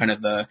like I'm kind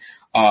of the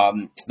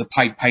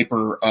Pied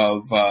Piper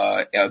of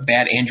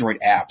bad Android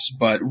apps,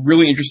 but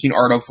really interesting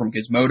article from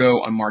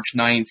Gizmodo on March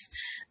 9th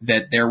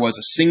that there was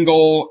a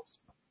single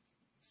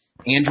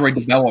Android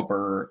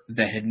developer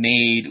that had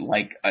made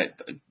 24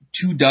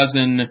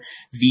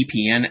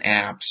 VPN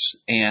apps,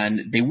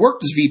 and they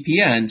worked as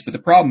VPNs, but the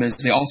problem is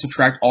they also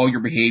tracked all your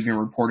behavior and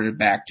reported it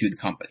back to the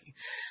company.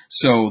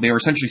 So they were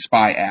essentially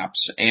spy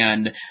apps.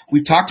 And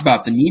we've talked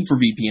about the need for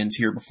VPNs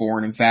here before.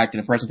 And in fact,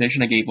 in a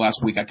presentation I gave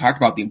last week, I talked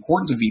about the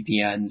importance of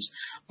VPNs.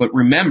 But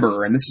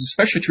remember, and this is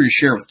especially true to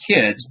share with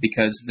kids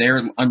because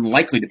they're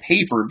unlikely to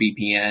pay for a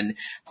VPN,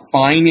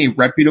 find a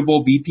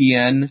reputable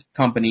VPN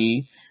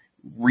company,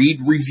 read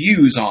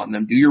reviews on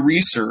them, do your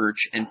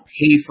research, and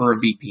pay for a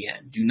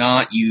VPN. Do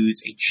not use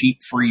a cheap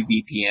free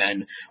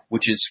VPN,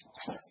 which is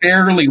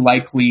fairly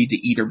likely to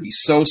either be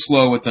so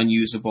slow it's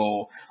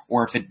unusable,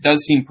 or if it does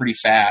seem pretty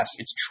fast,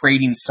 it's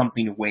trading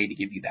something away to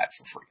give you that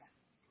for free.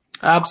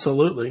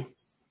 Absolutely.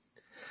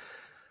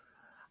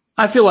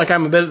 I feel like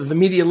I'm a bit of the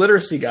media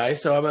literacy guy,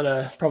 so I'm going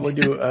to probably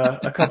do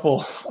a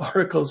couple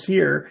articles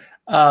here.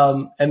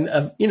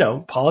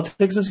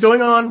 Politics is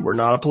going on. We're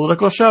not a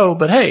political show,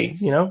 but hey,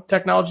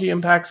 technology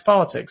impacts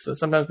politics. So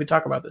sometimes we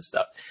talk about this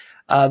stuff.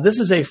 This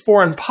is a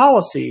foreign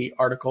policy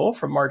article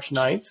from March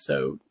 9th.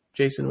 So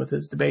Jason, with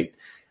his debate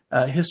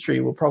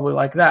history, will probably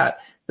like that.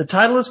 The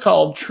title is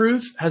called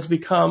 "Truth Has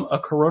Become a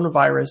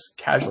Coronavirus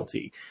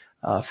Casualty."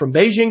 From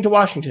Beijing to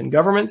Washington,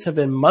 governments have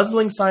been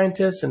muzzling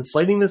scientists,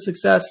 inflating the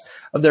success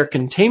of their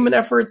containment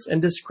efforts,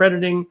 and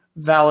discrediting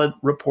valid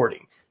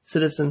reporting.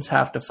 Citizens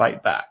have to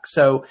fight back.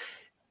 So,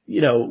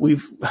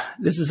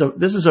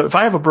 if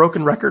I have a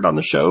broken record on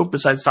the show,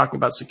 besides talking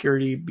about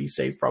security, be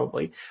safe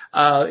probably,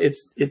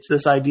 it's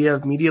this idea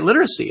of media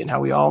literacy and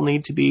how we all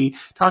need to be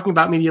talking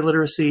about media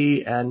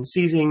literacy and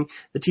seizing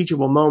the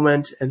teachable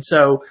moment. And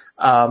so,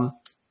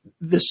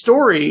 the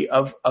story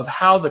of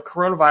how the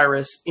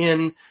coronavirus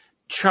in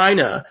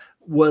China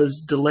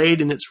was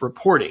delayed in its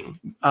reporting,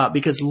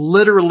 because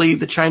literally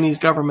the Chinese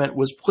government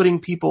was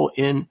putting people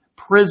in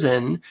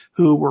prison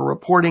who were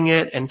reporting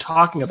it and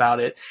talking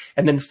about it.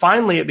 And then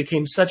finally it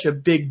became such a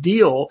big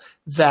deal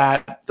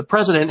that the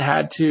president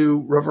had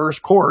to reverse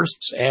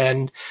course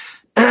and,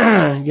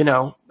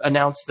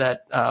 announce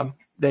that,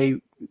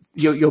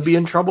 you'll be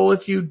in trouble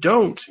if you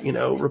don't,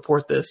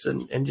 report this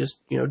and just,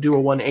 do a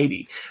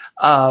 180.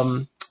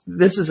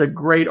 This is a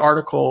great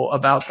article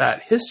about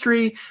that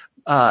history.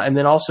 And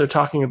then also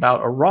talking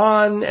about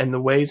Iran and the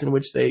ways in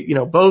which they,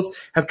 both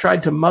have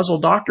tried to muzzle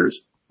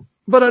doctors.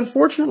 But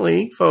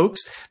unfortunately,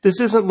 folks,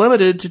 this isn't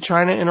limited to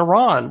China and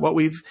Iran, what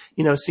we've,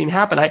 seen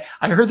happen.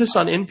 I heard this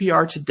on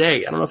NPR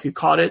today. I don't know if you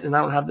caught it, and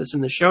I don't have this in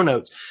the show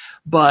notes,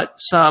 but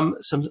some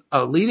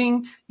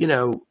leading,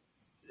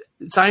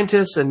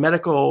 scientists and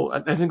medical,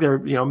 I think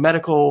they're,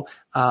 medical,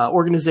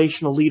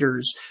 organizational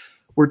leaders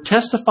were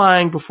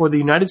testifying before the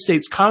United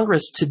States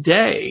Congress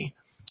today.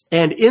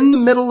 And in the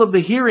middle of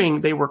the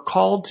hearing, they were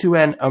called to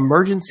an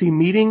emergency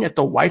meeting at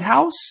the White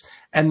House,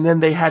 and then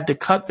they had to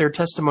cut their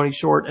testimony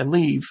short and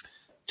leave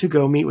to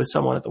go meet with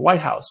someone at the White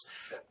House.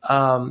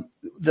 One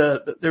of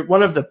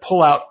the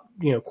pullout,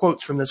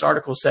 quotes from this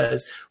article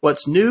says,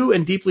 "What's new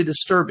and deeply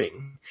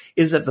disturbing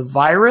is that the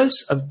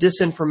virus of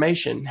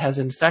disinformation has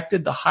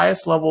infected the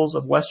highest levels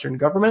of Western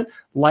government,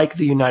 like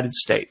the United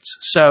States."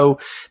 So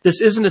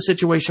this isn't a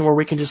situation where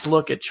we can just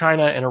look at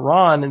China and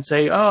Iran and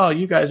say, "Oh,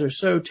 you guys are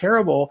so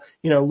terrible.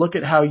 Look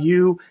at how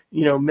you,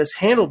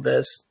 mishandled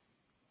this."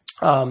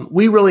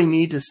 We really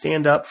need to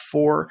stand up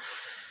for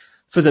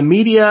the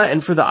media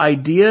and for the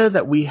idea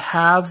that we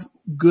have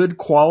good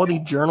quality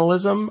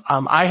journalism.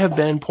 I have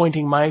been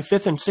pointing my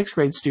 5th and 6th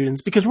grade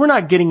students, because we're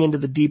not getting into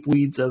the deep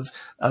weeds of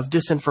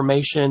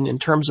disinformation in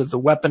terms of the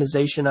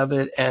weaponization of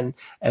it and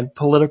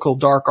political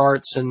dark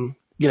arts and,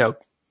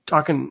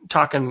 talking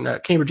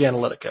Cambridge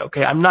Analytica.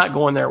 Okay. I'm not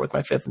going there with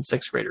my 5th and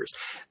 6th graders.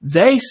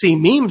 They see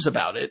memes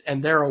about it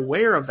and they're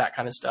aware of that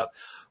kind of stuff.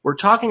 We're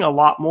talking a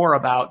lot more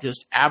about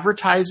just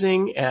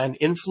advertising and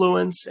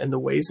influence and the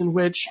ways in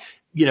which,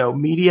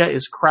 media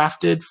is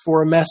crafted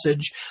for a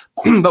message,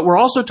 but we're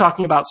also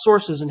talking about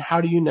sources and how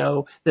do you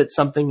know that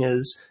something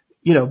is,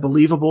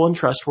 believable and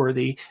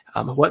trustworthy?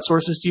 What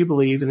sources do you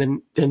believe?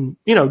 And then,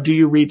 do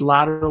you read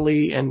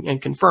laterally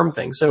and confirm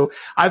things? So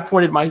I've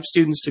pointed my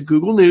students to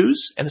Google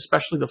News and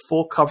especially the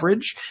full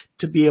coverage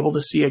to be able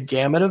to see a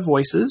gamut of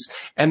voices.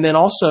 And then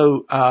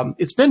also,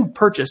 it's been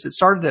purchased. It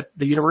started at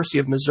the University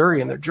of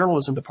Missouri in their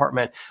journalism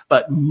department,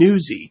 but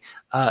Newsy,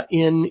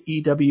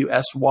 Newsy.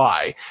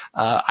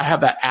 I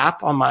have that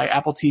app on my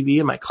Apple TV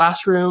in my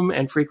classroom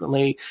and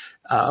frequently,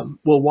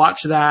 we'll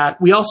watch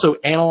that. We also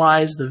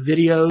analyze the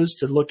videos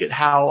to look at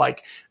how,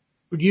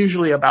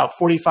 usually about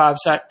 45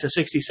 to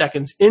 60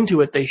 seconds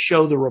into it, they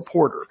show the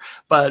reporter.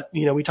 But,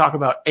 we talk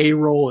about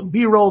A-roll and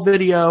B-roll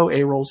video.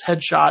 A-roll's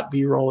headshot.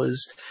 B-roll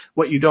is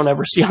what you don't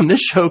ever see on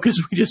this show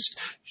because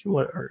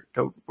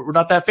we're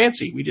not that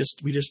fancy. We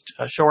just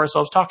show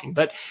ourselves talking.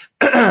 But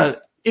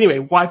anyway,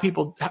 why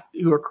people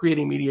who are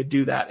creating media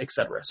do that, et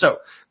cetera. So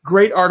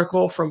great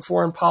article from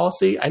Foreign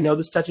Policy. I know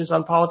this touches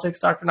on politics,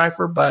 Dr.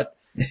 Neiffer, but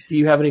do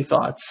you have any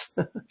thoughts?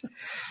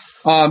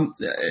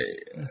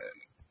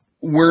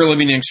 We're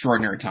living in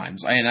extraordinary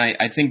times, and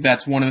I think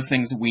that's one of the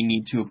things that we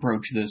need to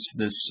approach this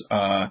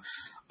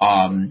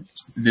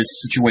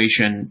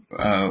situation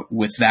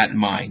with that in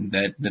mind,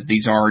 that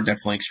these are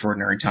definitely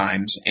extraordinary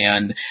times.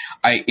 And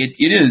it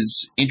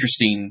is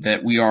interesting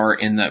that we are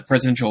in the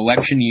presidential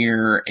election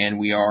year, and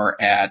we are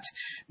at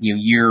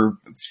year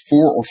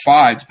 4 or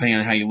 5, depending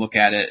on how you look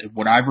at it.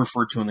 What I've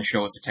referred to on the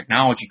show as a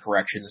technology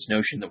correction, this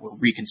notion that we're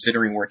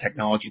reconsidering where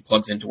technology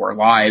plugs into our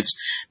lives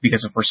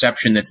because of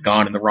perception that's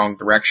gone in the wrong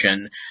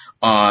direction.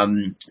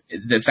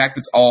 The fact that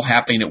it's all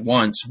happening at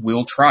once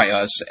will try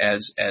us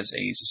as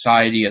a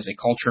society, as a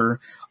culture, culture,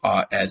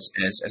 as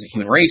a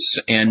human race,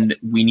 and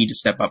we need to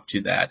step up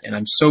to that. And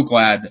I'm so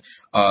glad,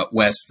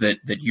 Wes, that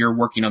you're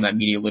working on that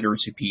media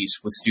literacy piece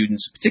with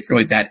students,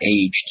 particularly at that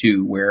age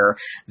too, where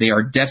they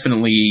are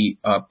definitely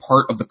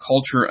part of the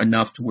culture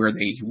enough to where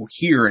they will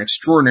hear an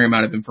extraordinary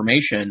amount of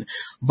information,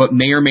 but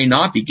may or may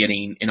not be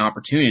getting an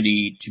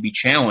opportunity to be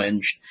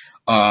challenged,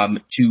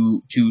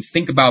 to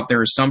think about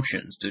their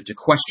assumptions, to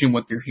question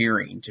what they're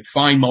hearing, to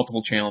find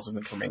multiple channels of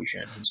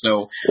information. And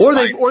so,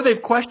 or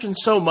they've questioned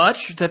so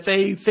much that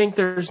they think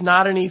there's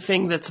not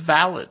anything that's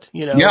valid,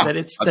 that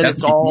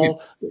it's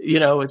all,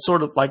 it's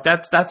sort of like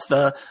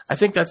I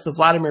think that's the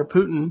Vladimir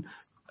Putin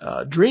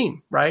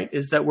dream, right?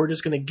 Is that we're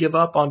just going to give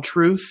up on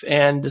truth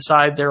and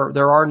decide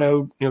there are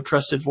no,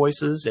 trusted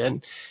voices.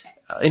 And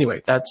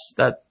anyway, that's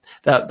not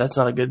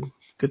a good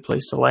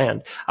place to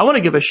land. I want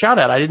to give a shout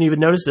out. I didn't even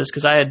notice this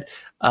because I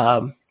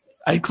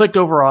had clicked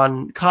over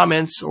on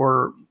comments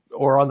or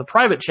on the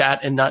private chat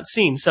and not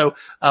seen. So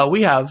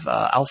we have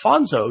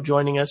Alfonso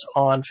joining us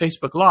on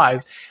Facebook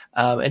Live,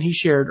 and he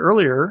shared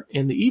earlier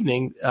in the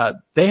evening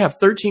they have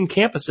 13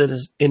 campuses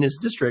in his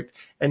district,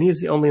 and he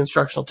is the only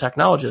instructional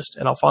technologist.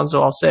 And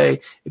Alfonso, I'll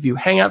say, if you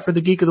hang out for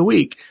the Geek of the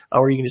Week,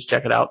 or you can just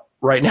check it out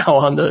right now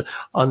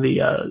on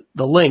the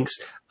links,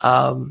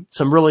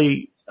 some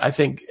really, I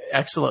think,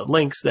 excellent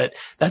links.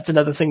 That's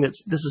another thing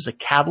this is a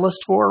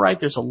catalyst for, right?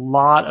 There's a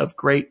lot of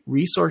great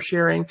resource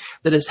sharing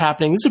that is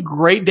happening. This is a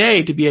great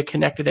day to be a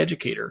connected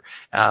educator,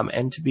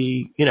 and to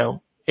be,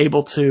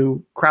 able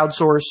to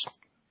crowdsource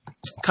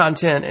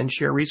content and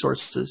share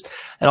resources.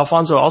 And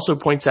Alfonso also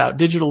points out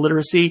digital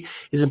literacy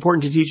is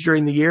important to teach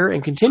during the year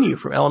and continue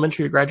from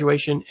elementary to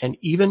graduation and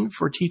even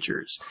for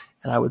teachers.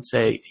 And I would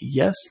say,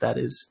 yes, that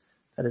is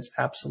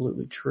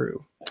absolutely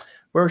true.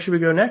 Where should we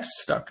go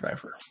next, Dr.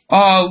 Neiffer?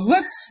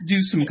 Let's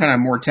do some kind of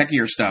more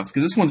techier stuff,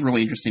 because this one's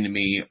really interesting to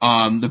me.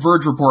 The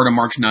Verge report on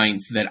March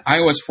 9th that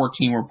iOS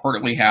 14 will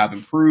reportedly have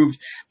improved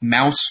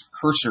mouse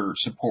cursor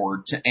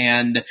support.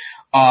 And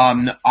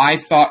I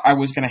thought I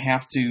was going to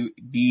have to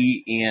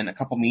be in a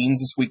couple meetings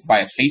this week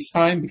via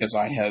FaceTime, because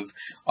I have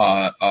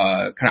kind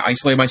of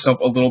isolated myself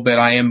a little bit.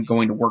 I am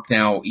going to work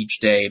now each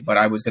day, but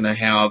I was going to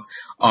have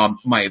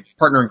my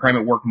partner in crime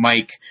at work,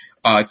 Mike,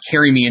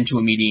 carry me into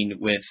a meeting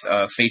with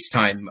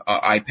FaceTime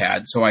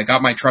iPad. So I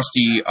got my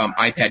trusty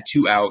iPad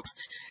 2 out,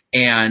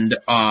 and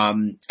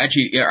iPad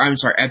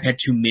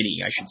 2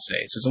 mini, I should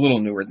say. So it's a little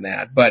newer than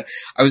that. But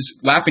I was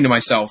laughing to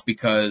myself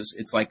because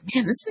it's like,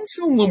 man, this thing's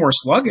feeling a little more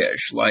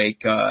sluggish.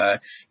 Like,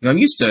 I'm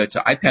used to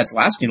iPads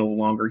lasting a little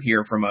longer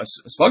here from a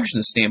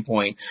sluggishness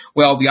standpoint.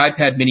 Well, the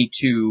iPad mini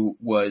 2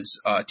 was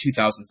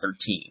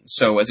 2013.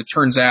 So as it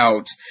turns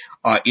out,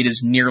 it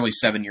is nearly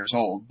 7 years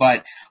old.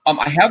 But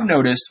I have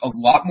noticed a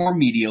lot more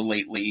media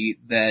lately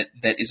that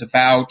is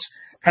about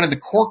kind of the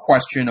core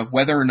question of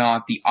whether or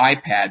not the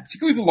iPad,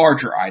 particularly the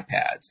larger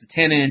iPads, the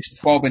 10-inch,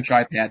 the 12-inch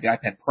iPad, the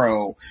iPad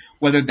Pro,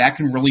 whether that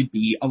can really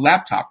be a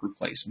laptop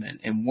replacement.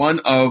 And one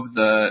of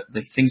the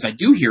things I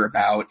do hear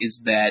about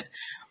is that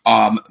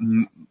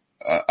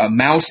a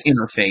mouse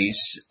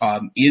interface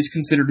is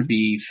considered to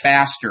be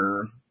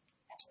faster,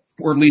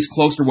 or at least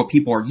closer to what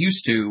people are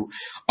used to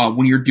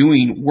when you're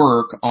doing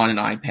work on an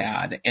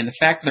iPad. And the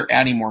fact that they're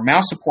adding more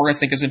mouse support, I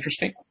think, is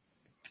interesting.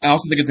 I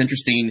also think it's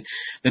interesting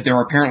that there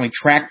are apparently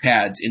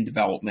trackpads in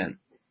development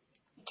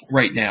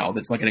right now.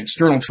 That's like an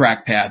external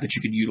trackpad that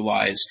you could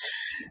utilize,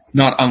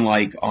 not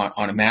unlike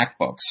on a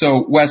MacBook.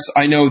 So, Wes,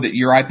 I know that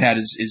your iPad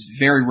is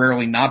very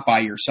rarely not by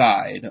your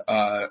side,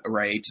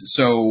 right?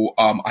 So,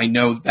 I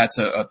know that's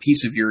a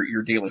piece of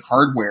your daily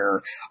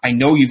hardware. I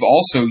know you've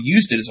also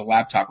used it as a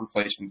laptop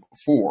replacement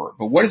before,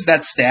 but what is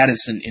that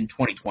status in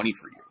 2020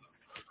 for you?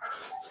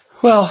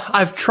 Well,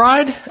 I've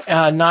tried,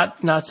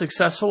 not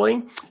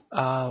successfully.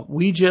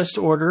 We just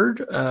ordered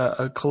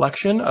a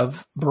collection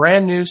of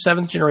brand new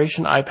 7th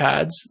generation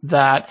iPads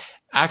that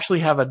actually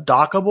have a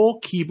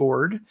dockable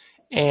keyboard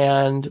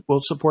and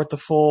will support the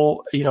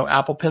full,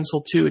 Apple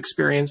Pencil 2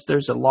 experience.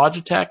 There's a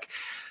Logitech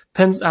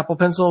Apple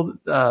Pencil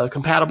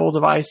compatible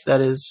device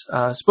that is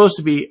supposed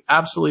to be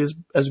absolutely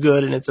as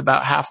good, and it's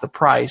about half the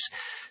price.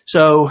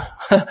 So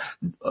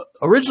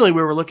originally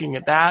we were looking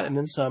at that, and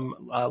then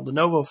some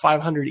Lenovo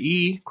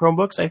 500E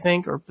Chromebooks, I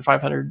think, or the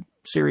 500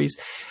 series,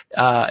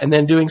 and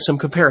then doing some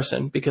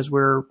comparison, because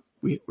we're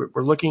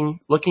looking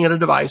at a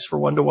device for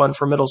 1-to-1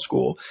 for middle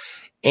school.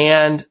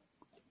 And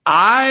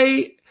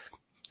I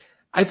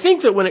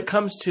think that when it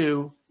comes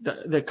to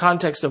the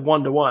context of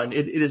 1-to-1,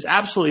 it is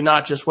absolutely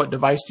not just what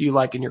device do you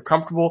like and you're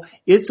comfortable.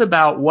 It's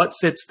about what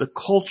fits the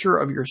culture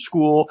of your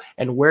school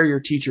and where your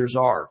teachers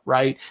are,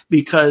 right?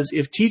 Because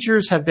if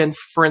teachers have been,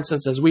 for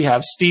instance, as we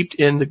have, steeped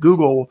in the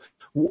Google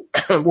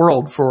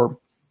world for,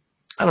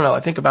 I don't know, I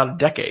think about a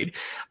decade,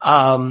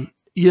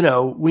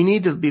 we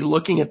need to be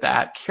looking at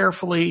that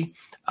carefully,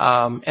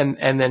 and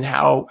then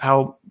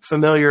how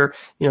familiar,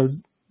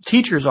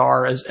 teachers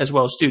are as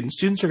well as students.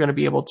 Students are going to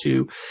be able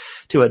to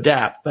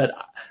adapt, but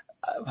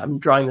I'm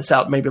drawing this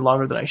out maybe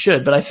longer than I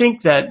should, but I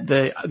think that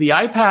the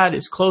iPad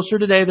is closer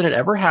today than it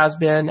ever has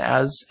been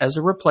as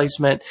a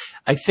replacement.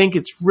 I think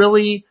it's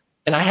really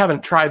and I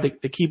haven't tried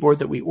the keyboard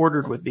that we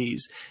ordered with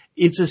these.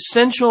 It's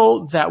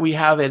essential that we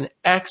have an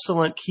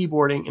excellent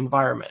keyboarding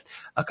environment.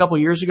 A couple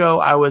of years ago,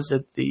 I was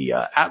at the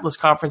Atlas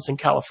conference in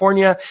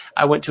California.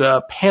 I went to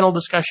a panel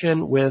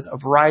discussion with a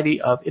variety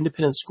of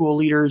independent school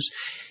leaders.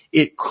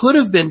 It could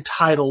have been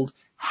titled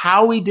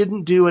How We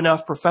Didn't Do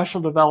Enough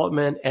Professional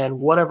Development and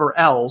Whatever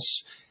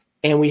Else,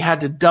 and we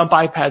had to dump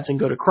iPads and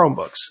go to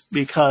Chromebooks,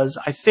 because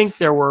I think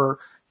there were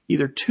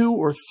either 2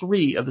 or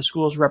 3 of the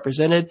schools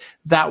represented.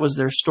 That was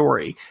their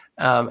story.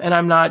 And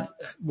I'm not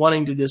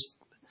wanting to just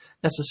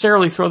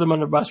necessarily throw them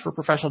under the bus for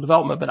professional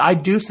development, but I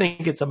do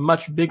think it's a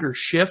much bigger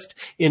shift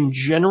in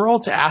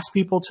general to ask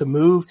people to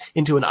move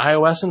into an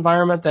iOS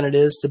environment than it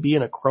is to be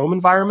in a Chrome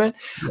environment.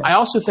 Yes. I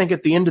also think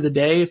at the end of the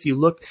day, if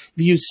you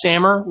use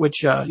SAMR,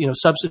 which,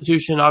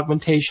 substitution,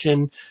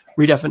 augmentation,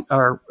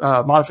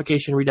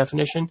 modification,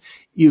 redefinition,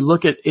 you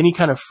look at any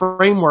kind of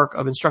framework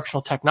of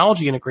instructional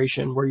technology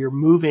integration where you're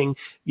moving,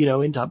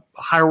 into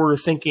higher order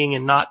thinking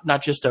and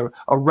not just a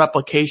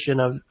replication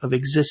of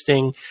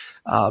existing,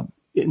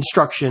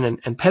 instruction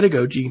and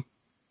pedagogy.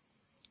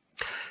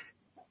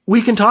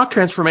 We can talk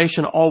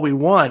transformation all we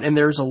want, and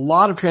there's a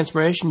lot of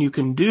transformation you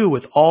can do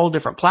with all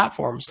different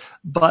platforms,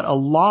 but a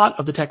lot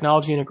of the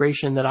technology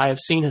integration that I have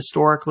seen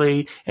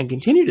historically and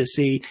continue to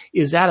see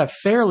is at a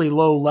fairly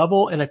low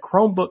level, and a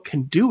Chromebook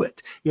can do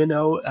it.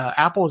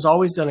 Apple has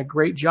always done a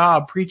great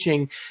job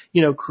preaching,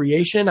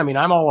 creation. I mean,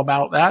 I'm all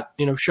about that,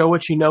 show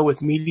what you know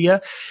with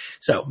media.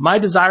 So my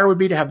desire would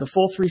be to have the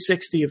full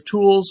 360 of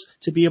tools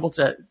to be able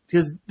to,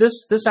 because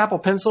this Apple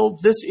Pencil,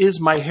 this is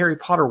my Harry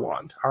Potter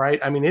wand. All right.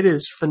 I mean, it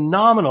is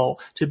phenomenal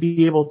to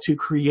be able to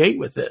create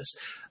with this.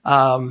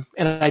 And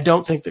I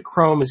don't think that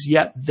Chrome is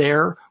yet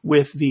there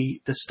with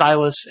the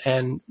stylus,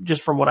 and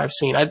just from what I've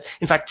seen,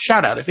 in fact,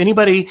 shout out, if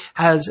anybody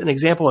has an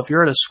example, if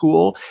you're at a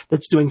school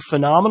that's doing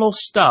phenomenal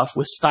stuff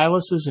with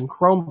styluses and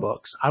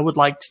Chromebooks, I would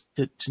like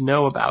to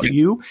know about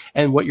you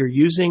and what you're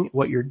using,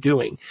 what you're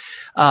doing.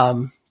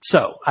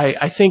 So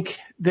I think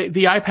the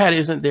iPad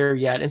isn't there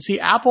yet. And see,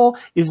 Apple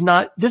is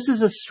not, this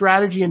is a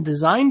strategy and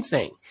design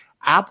thing.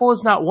 Apple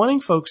is not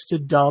wanting folks to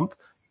dump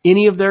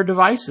any of their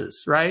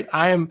devices, right?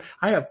 I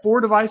have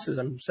 4 devices.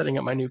 I'm setting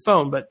up my new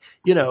phone, but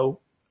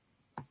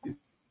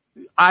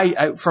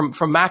I from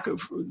Mac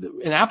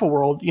in Apple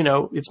world,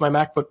 it's my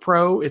MacBook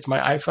Pro, it's my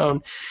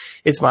iPhone,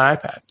 it's my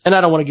iPad, and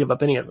I don't want to give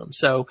up any of them.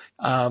 So,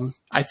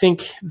 I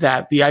think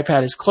that the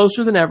iPad is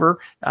closer than ever.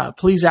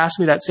 Please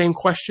ask me that same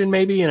question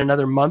maybe in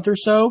another month or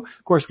so.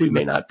 Of course, we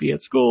may not be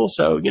at school.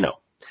 So,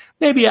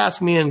 maybe ask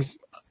me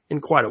in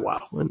quite a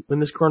while. When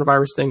this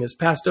coronavirus thing is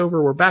passed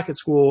over, we're back at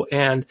school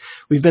and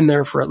we've been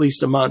there for at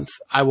least a month,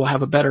 I will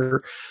have a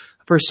better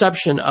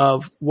perception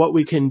of what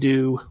we can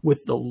do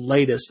with the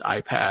latest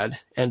iPad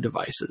and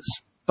devices.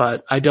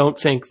 But I don't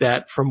think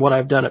that from what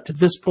I've done up to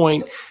this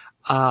point,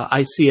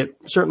 I see it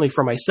certainly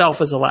for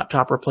myself as a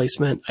laptop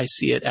replacement. I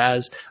see it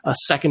as a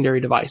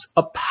secondary device,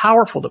 a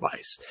powerful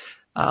device,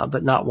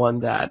 but not one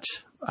that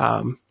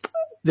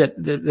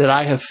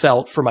I have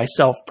felt for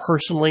myself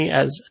personally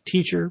as a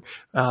teacher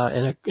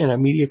and a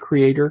media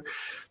creator,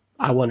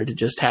 I wanted to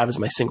just have as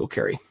my single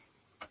carry.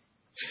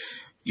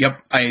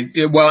 Yep.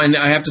 And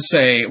I have to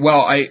say,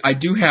 I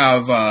do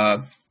have,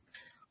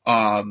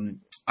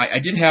 I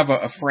did have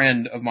a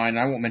friend of mine, and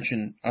I won't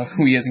mention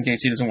who he is in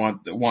case he doesn't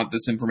want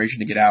this information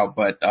to get out,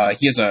 but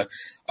he has a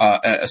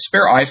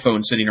spare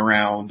iPhone sitting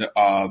around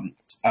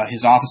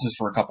his offices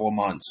for a couple of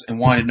months, and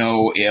wanted to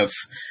know if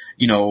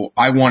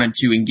I wanted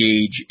to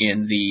engage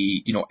in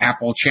the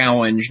Apple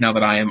challenge now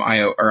that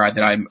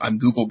I'm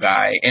Google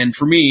guy. And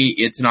for me,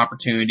 it's an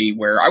opportunity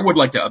where I would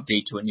like to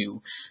update to a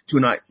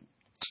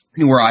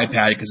newer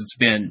iPad, because it's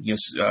been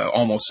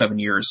almost 7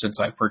 years since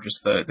I've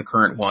purchased the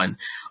current one,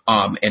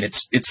 and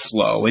it's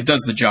slow. It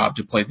does the job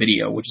to play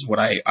video, which is what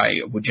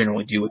I would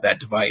generally do with that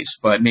device.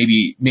 But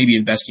maybe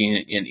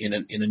investing in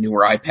a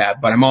newer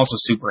iPad. But I'm also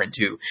super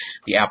into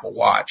the Apple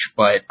Watch.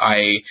 But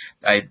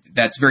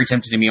that's very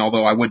tempting to me.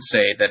 Although I would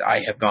say that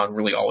I have gone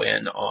really all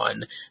in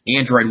on the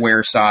Android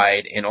Wear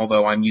side, and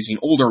although I'm using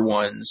older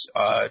ones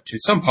to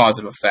some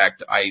positive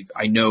effect,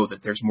 I know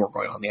that there's more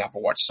going on the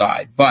Apple Watch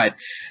side. But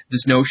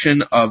this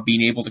notion of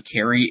being able to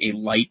carry a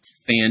light,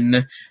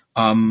 thin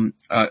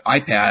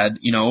iPad,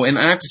 and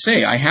I have to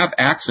say, I have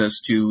access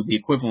to the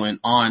equivalent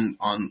on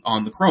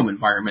the Chrome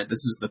environment.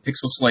 This is the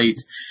Pixel Slate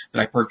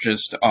that I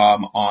purchased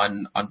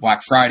on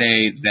Black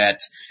Friday that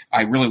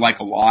I really like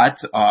a lot,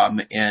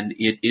 and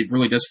it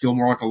really does feel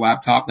more like a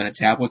laptop than a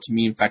tablet to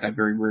me. In fact, I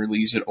very rarely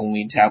use it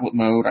only in tablet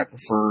mode. I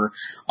prefer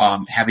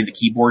having the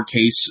keyboard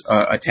case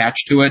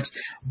attached to it.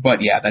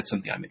 But yeah, that's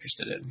something I'm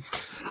interested in.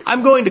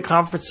 I'm going to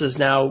conferences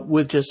now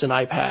with just an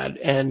iPad,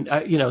 and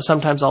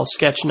sometimes I'll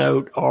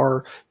sketchnote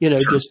or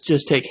sure,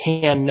 just take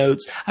hand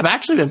notes. I've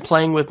actually been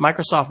playing with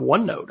Microsoft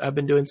OneNote. I've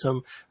been doing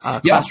some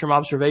classroom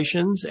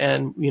observations,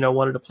 and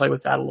wanted to play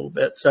with that a little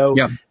bit. So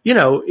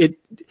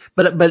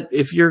but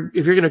if you're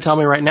going to tell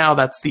me right now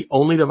that's the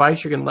only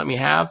device you're going to let me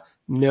have,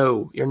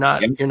 no, you're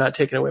not. Yep. You're not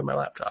taking away my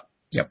laptop.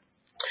 Yep.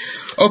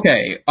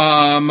 Okay.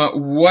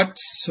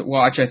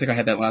 Well, actually, I think I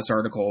had that last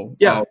article.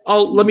 Yeah.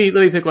 Let me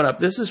pick one up.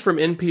 This is from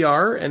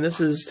NPR, and this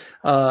is,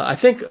 I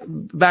think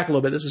back a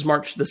little bit. This is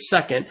March the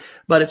 2nd,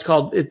 but it's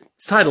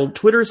titled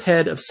Twitter's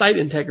Head of Site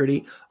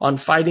Integrity on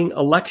Fighting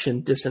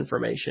Election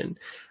Disinformation.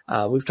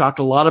 We've talked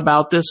a lot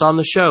about this on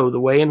the show, the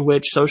way in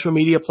which social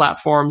media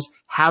platforms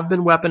have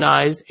been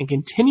weaponized and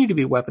continue to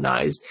be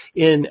weaponized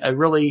in a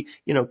really,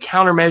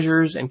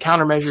 countermeasures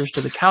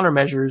to the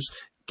countermeasures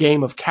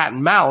game of cat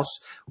and mouse,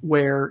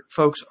 where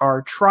folks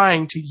are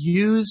trying to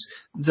use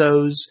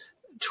those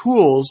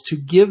tools to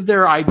give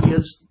their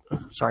ideas,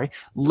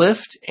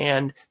 lift,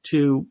 and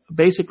to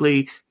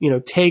basically,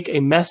 take a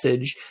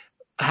message,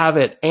 have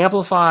it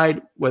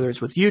amplified, whether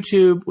it's with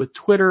YouTube, with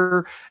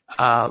Twitter,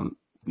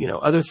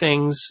 other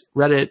things,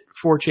 Reddit,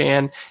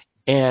 4chan.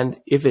 And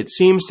if it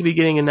seems to be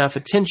getting enough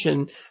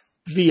attention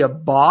via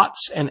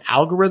bots and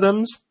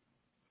algorithms,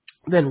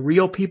 then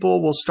real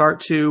people will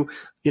start to,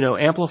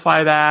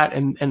 amplify that.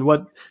 And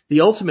what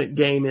the ultimate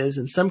game is,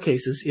 in some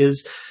cases,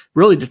 is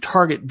really to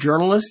target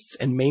journalists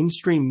and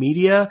mainstream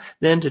media,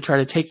 then to try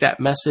to take that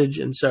message.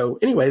 And so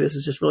anyway, this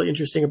is just really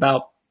interesting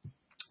about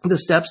the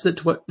steps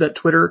that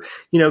Twitter,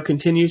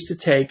 continues to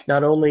take,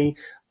 not only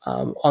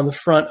on the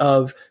front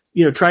of,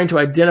 trying to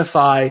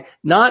identify,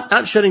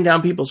 not shutting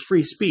down people's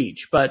free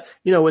speech, but,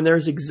 when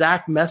there's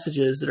exact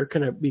messages that are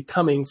going to be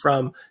coming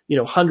from,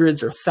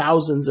 hundreds or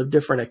thousands of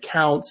different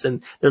accounts,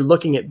 and they're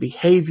looking at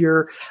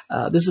behavior.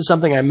 This is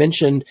something I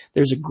mentioned.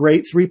 There's a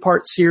great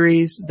 3-part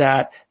series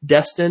that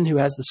Destin, who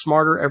has the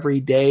Smarter Every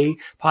Day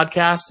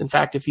podcast. In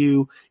fact, if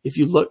you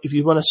want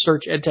to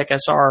search EdTech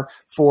SR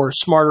for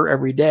Smarter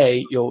Every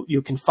Day,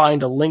 you can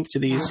find a link to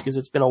these because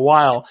it's been a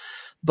while.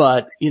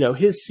 But,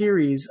 his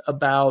series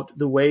about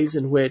the ways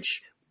in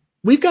which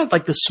we've got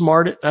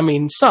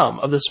some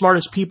of the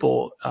smartest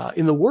people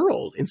in the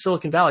world in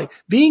Silicon Valley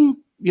being,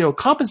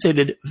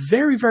 compensated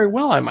very, very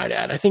well, I might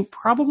add. I think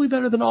probably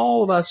better than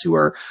all of us who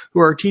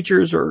are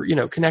teachers or,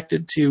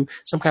 connected to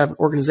some kind of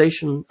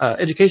organization,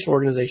 educational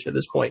organization at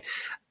this point.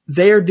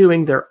 They are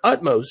doing their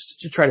utmost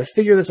to try to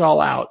figure this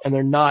all out, and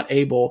they're not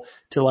able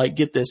to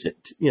get this,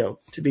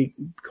 to be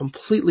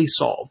completely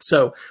solved.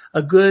 So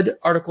a good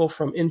article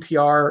from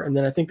NPR, and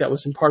then I think that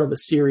was in part of a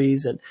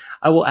series. And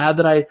I will add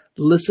that I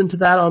listened to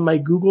that on my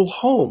Google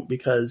Home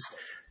because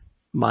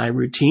my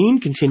routine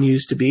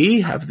continues to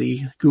be have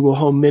the Google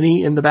Home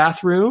Mini in the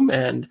bathroom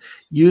and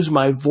use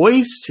my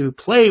voice to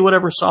play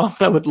whatever song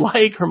I would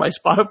like, or my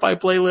Spotify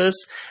playlist.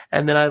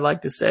 And then I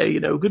like to say,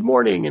 good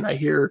morning. And I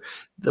hear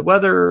the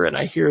weather, and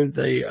I hear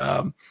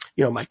the,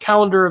 my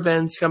calendar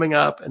events coming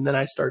up, and then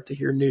I start to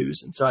hear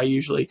news. And so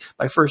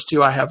my first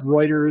two, I have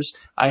Reuters,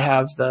 I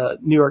have the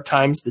New York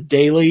Times, the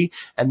Daily,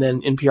 and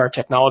then NPR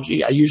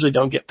Technology. I usually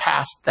don't get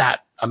past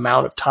that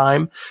amount of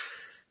time.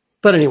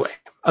 But anyway,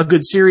 a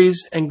good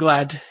series, and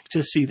glad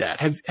to see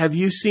that. Have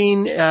you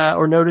seen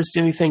or noticed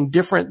anything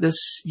different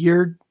this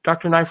year,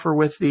 Dr. Neiffer,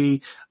 with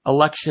the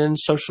election,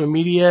 social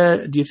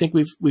media? Do you think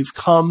we've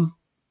come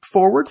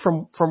forward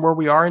from where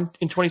we are in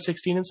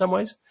 2016 in some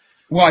ways?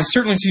 Well, I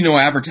certainly see no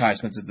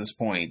advertisements at this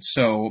point.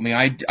 So,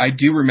 I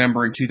do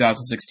remember in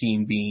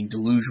 2016 being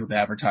deluged with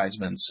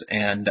advertisements,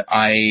 and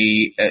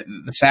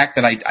the fact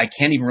that I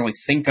can't even really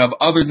think of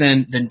other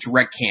than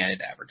direct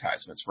candidate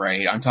advertisements,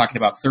 right? I'm talking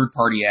about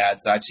third-party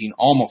ads that I've seen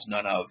almost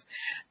none of.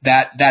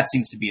 That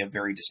seems to be a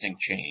very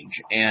distinct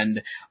change.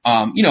 And,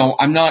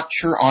 I'm not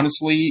sure,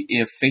 honestly,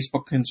 if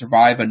Facebook can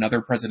survive another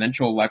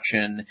presidential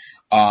election,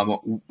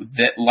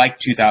 that like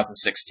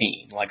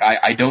 2016.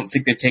 I don't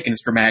think they've taken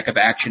as dramatic of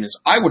action as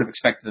I would have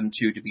expected them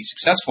to be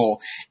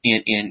successful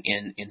in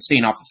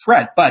staying off the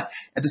threat. But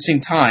at the same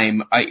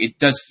time, it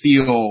does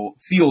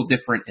feel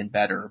different and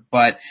better.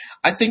 But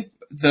I think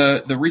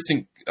the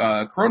recent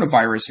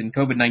coronavirus and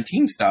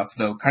COVID-19 stuff,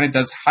 though, kind of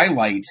does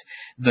highlight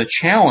the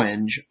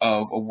challenge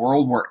of a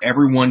world where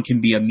everyone can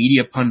be a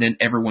media pundit,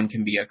 everyone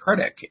can be a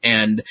critic.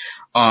 And,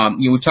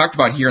 we've talked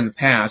about here in the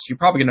past, you're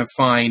probably going to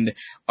find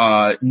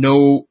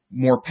no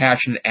more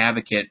passionate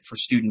advocate for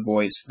student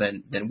voice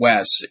than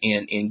Wes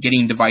in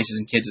getting devices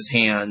in kids'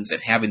 hands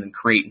and having them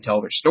create and tell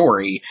their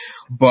story.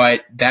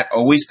 But that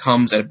always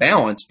comes at a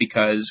balance,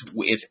 because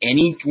if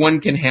anyone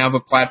can have a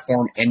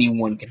platform,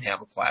 anyone can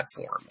have a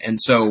platform. And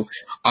so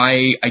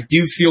I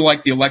do feel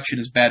like the election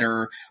is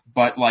better,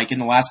 but in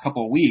the last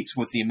couple of weeks,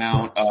 with the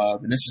amount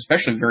of, and this is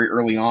especially very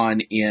early on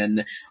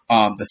in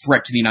the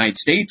threat to the United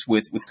States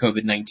with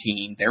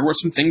COVID-19, there were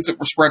some things that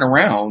were spread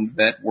around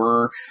that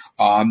were,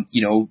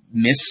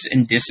 mis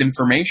and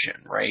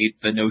disinformation, right?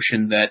 The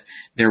notion that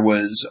there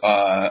was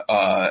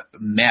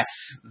meth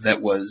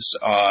that was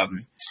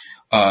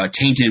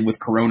tainted with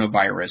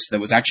coronavirus.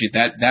 That was actually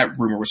that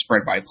rumor was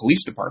spread by a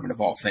police department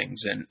of all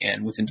things,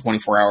 and within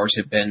 24 hours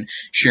had been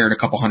shared a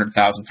couple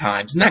 100,000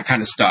 times, and that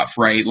kind of stuff,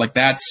 right?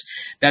 That's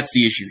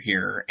the issue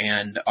here.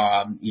 And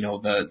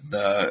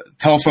the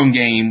telephone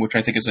game, which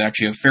I think is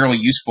actually a fairly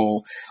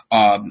useful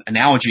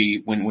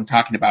analogy when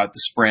talking about the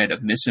spread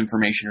of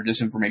misinformation or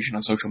disinformation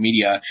on social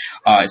media,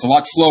 is a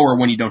lot slower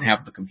when you don't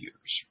have the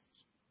computers.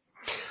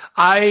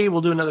 I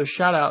will do another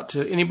shout out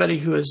to anybody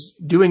who is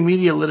doing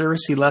media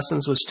literacy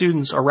lessons with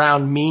students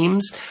around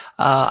memes.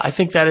 I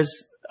think that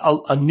is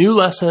a new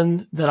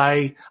lesson that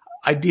I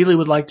ideally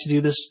would like to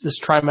do this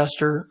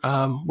trimester.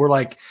 We're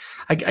like,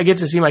 I get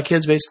to see my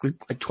kids basically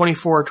like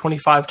 24 or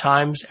 25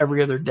 times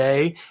every other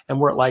day, and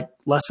we're at like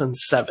lesson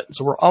 7.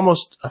 So we're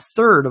almost a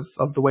third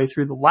of the way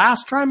through the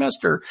last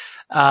trimester.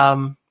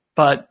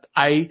 But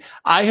I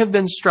have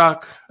been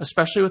struck,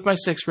 especially with my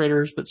 6th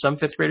graders, but some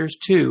 5th graders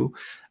too,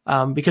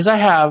 because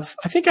I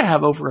think I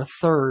have over a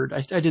third.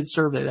 I did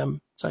survey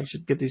them, so I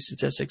should get these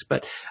statistics.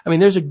 But I mean,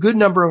 there's a good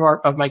number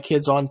of my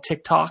kids on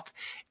TikTok.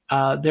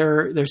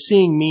 They're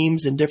seeing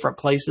memes in different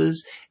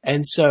places.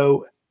 And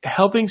so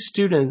helping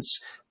students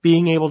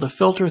being able to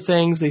filter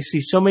things. They see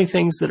so many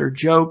things that are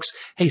jokes.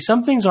 Hey,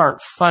 some things aren't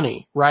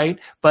funny, right?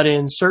 But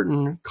in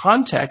certain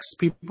contexts,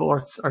 people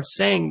are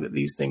saying that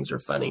these things are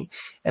funny.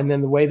 And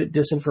then the way that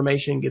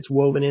disinformation gets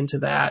woven into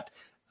that,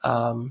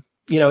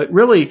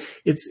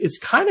 it's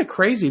kind of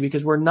crazy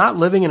because we're not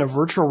living in a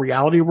virtual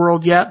reality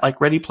world yet,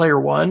 like Ready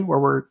Player One, where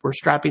we're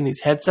strapping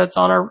these headsets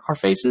on our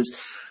faces.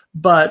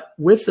 But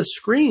with the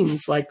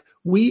screens, like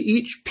we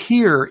each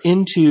peer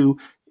into,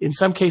 in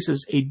some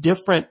cases, a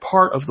different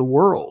part of the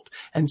world.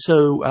 And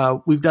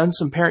so, we've done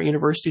some parent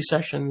university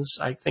sessions.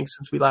 I think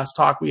since we last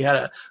talked, we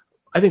had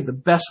I think the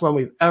best one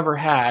we've ever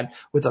had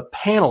with a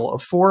panel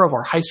of 4 of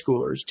our high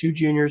schoolers, 2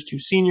 juniors, 2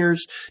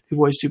 seniors, 2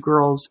 boys, 2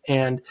 girls.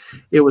 And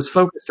it was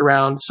focused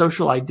around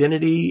social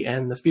identity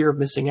and the fear of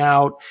missing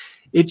out.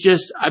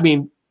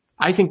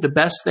 I think the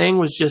best thing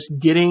was just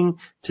getting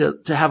to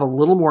have a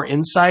little more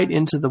insight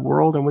into the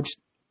world in which,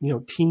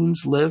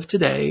 teens live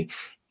today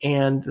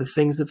and the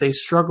things that they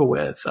struggle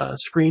with,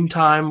 screen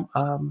time,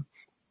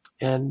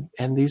 and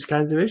these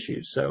kinds of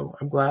issues. So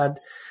I'm glad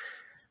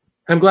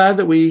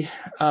that we,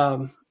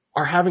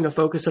 are having a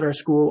focus at our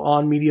school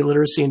on media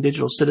literacy and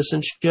digital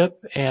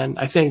citizenship. And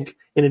I think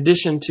in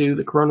addition to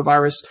the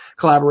coronavirus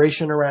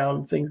collaboration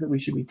around things that we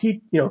should be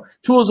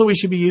tools that we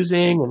should be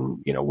using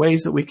and,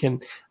 ways that we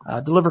can,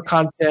 deliver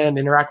content,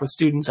 interact with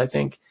students, I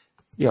think,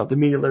 the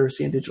media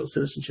literacy and digital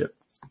citizenship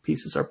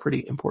pieces are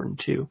pretty important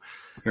too.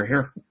 You're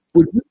here.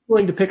 Would you be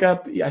willing to pick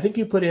up, I think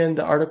you put in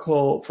the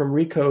article from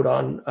Recode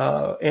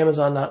on,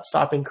 Amazon not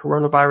stopping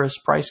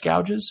coronavirus price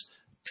gouges?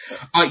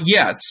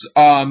 Yes.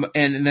 And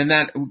then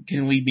that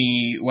can lead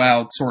me,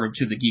 sort of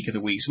to the Geek of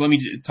the Week. So let me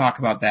talk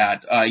about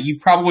that.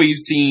 You've probably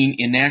seen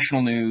in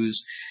national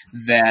news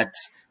that,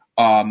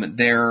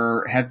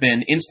 there have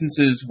been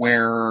instances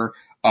where,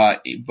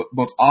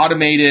 both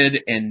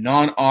automated and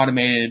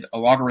non-automated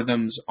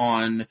algorithms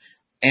on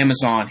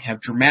Amazon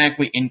have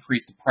dramatically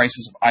increased the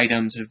prices of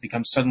items that have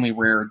become suddenly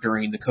rare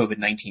during the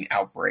COVID-19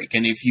 outbreak.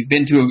 And if you've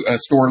been to a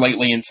store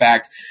lately, in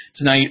fact,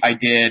 tonight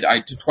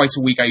twice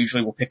a week I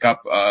usually will pick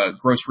up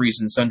groceries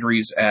and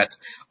sundries at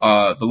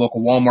the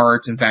local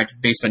Walmart. In fact,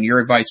 based on your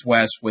advice,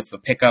 Wes, with the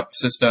pickup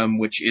system,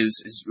 which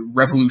is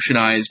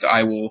revolutionized,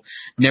 I will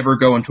never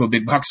go into a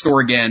big box store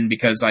again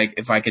because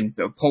if I can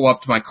pull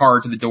up to my car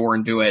to the door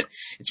and do it,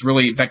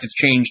 it's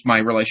changed my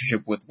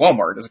relationship with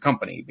Walmart as a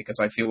company because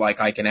I feel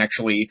like I can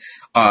actually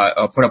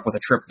put up with a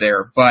trip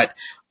there. But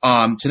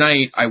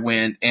tonight I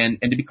went, and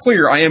to be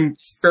clear, I am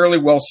fairly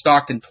well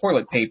stocked in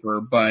toilet paper,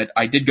 but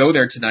I did go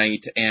there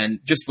tonight and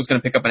just was going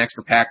to pick up an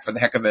extra pack for the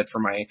heck of it for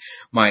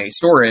my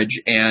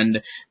storage,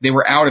 and they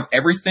were out of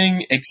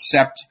everything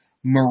except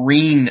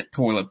marine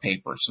toilet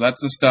paper. So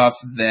that's the stuff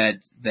that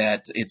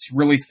it's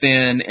really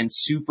thin and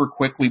super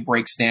quickly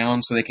breaks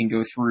down so they can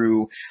go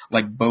through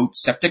like boat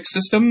septic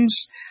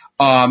systems.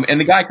 And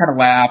the guy kind of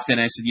laughed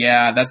and I said,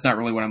 yeah, that's not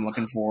really what I'm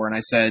looking for. And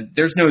I said,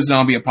 there's no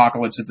zombie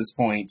apocalypse at this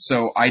point,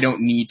 so I don't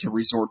need to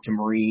resort to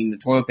marine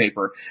toilet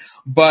paper.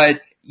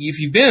 But if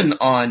you've been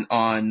on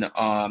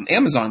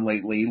Amazon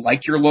lately,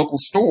 like your local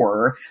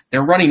store,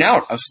 they're running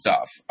out of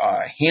stuff.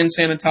 Hand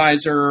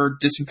sanitizer,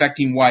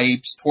 disinfecting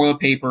wipes, toilet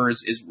paper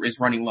is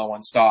running low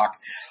on stock.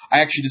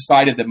 I actually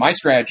decided that my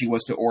strategy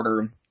was to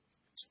order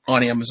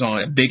on Amazon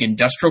a big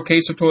industrial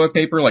case of toilet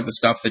paper, like the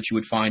stuff that you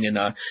would find in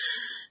a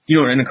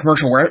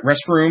commercial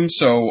restroom.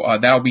 So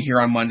that'll be here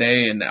on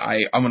Monday, and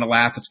I'm going to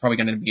laugh. It's probably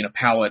going to be in a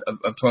pallet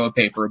of toilet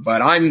paper,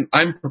 but I'm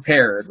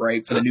prepared,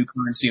 right, for the new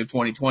currency of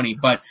 2020.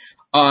 But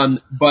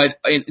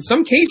in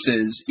some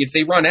cases, if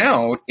they run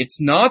out, it's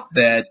not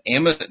that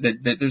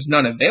that there's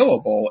none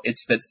available.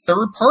 It's that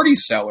third-party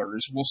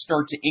sellers will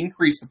start to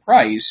increase the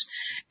price,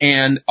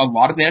 and a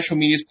lot of national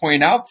media is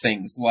pointing out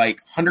things like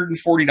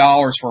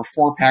 $140 for a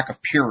 4-pack of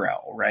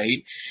Purell,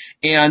 right?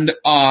 And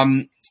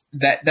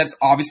that's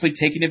obviously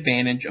taking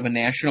advantage of a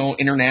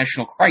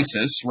international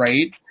crisis,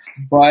 right?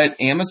 But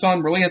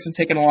Amazon really hasn't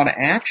taken a lot of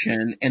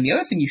action. And the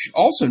other thing you should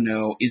also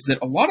know is that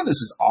a lot of this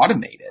is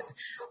automated.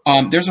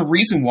 There's a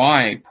reason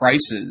why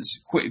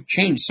prices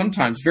change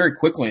sometimes very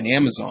quickly on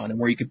Amazon, and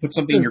where you could put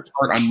something in your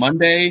cart on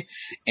Monday,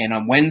 and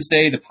on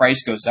Wednesday the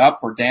price goes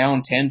up or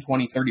down 10,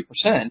 20, 30%.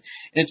 And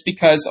it's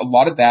because a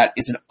lot of that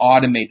is an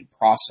automated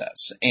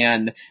process,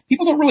 and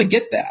people don't really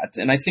get that.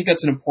 And I think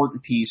that's an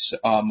important piece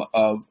of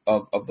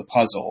the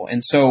puzzle.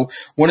 And so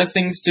one of the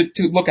things to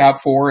look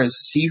out for is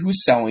see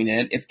who's selling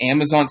it. If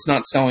Amazon's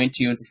not selling it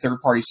to you as a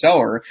third-party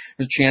seller,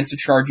 there's a chance of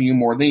charging you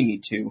more than they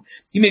need to.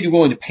 You may be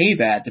willing to pay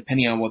that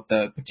depending on what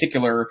the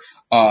particular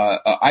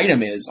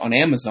item is on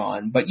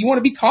Amazon, but you want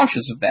to be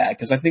cautious of that,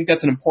 because I think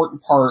that's an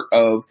important part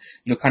of,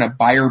 kind of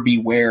buyer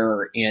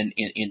beware in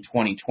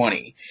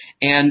 2020.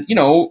 And,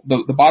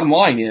 the bottom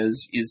line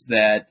is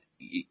that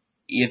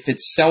if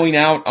it's selling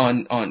out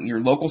on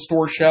your local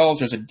store shelves,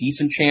 there's a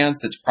decent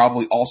chance it's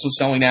probably also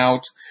selling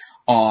out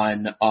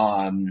on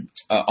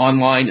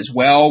online as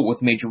well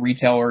with major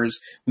retailers.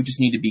 We just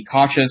need to be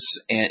cautious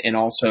and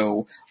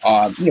also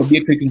be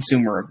a good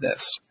consumer of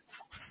this.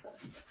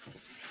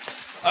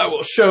 I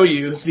will show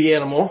you the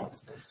animal.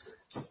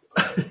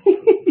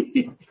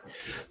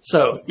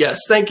 So, yes,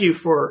 thank you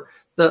for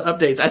the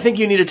updates. I think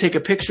you need to take a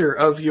picture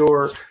of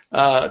your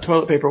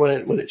toilet paper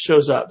when it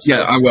shows up. So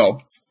yeah, I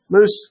will.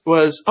 Moose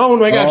was, oh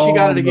my gosh, he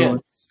got it again.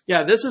 No.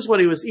 Yeah, this is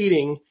what he was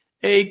eating,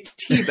 a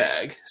tea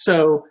bag.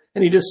 So,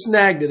 and he just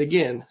snagged it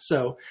again.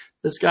 So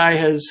this guy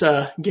has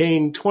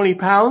gained 20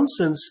 pounds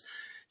since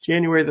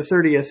January the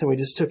 30th, and we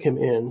just took him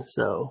in.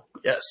 So,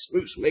 yes,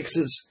 Moose makes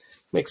his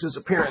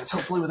appearance,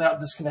 hopefully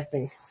without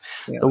disconnecting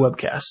the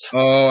webcast.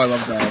 Oh, I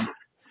love that.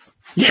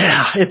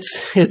 Yeah,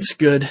 it's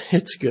good.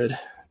 It's good.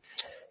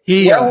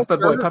 But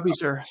boy,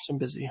 puppies are some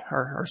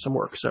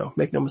work, so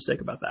make no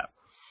mistake about that.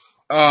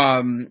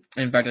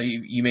 In fact,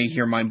 you may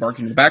hear mine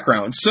barking in the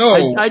background.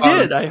 So I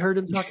did. I heard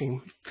him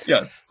talking.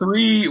 Yeah.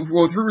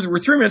 We're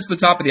 3 minutes to the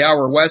top of the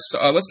hour. Wes,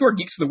 let's do our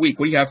Geeks of the Week.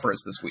 What do you have for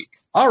us this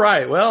week? All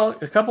right. Well,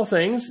 a couple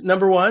things.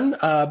 Number one,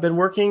 I've been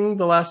working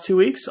the last 2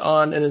 weeks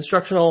on an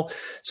instructional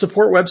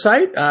support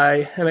website.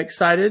 I am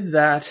excited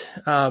that,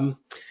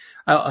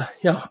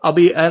 I'll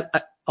be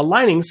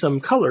aligning some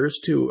colors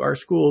to our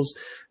school's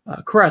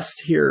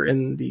crest here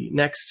in the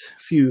next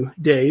few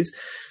days.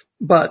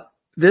 But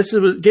this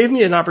gave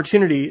me an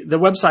opportunity. The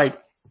website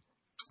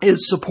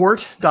is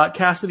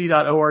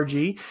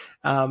support.cassidy.org.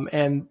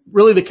 And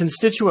really the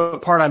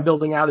constituent part I'm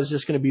building out is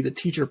just going to be the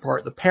teacher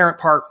part. The parent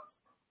part,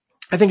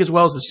 I think, as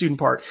well as the student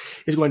part,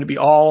 is going to be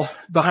all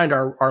behind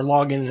our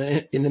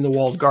login in the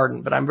walled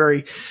garden. But I'm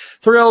very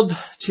thrilled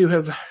to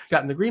have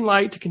gotten the green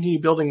light to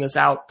continue building this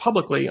out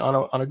publicly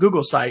on a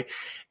Google site.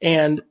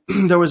 And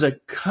there was a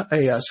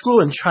school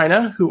in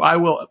China who I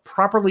will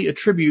properly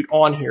attribute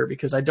on here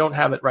because I don't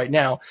have it right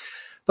now.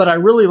 But I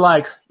really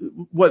like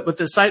what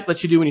the site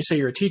lets you do when you say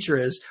you're a teacher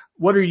is,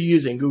 what are you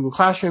using? Google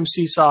Classroom,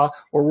 Seesaw,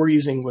 or we're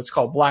using what's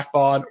called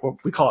Blackbaud, or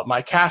we call it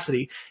My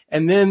Cassidy.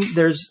 And then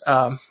there's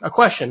a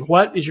question.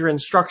 What is your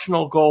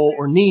instructional goal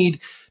or need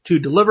to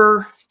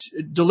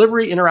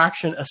delivery,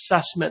 interaction,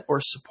 assessment,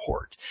 or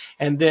support?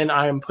 And then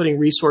I am putting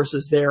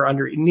resources there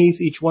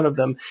underneath each one of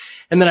them.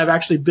 And then I've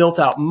actually built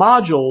out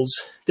modules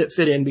that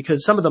fit in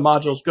because some of the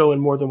modules go in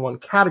more than one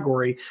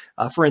category,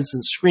 for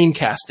instance,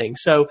 screencasting.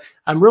 So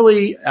I'm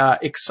really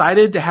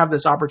excited to have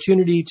this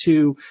opportunity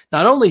to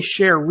not only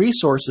share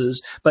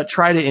resources, but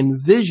try to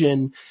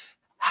envision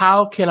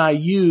how can I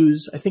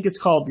use, I think it's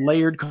called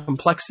layered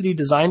complexity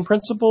design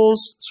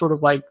principles, sort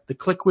of like the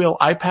ClickWheel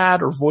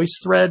iPad or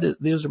VoiceThread.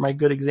 These are my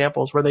good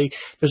examples where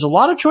there's a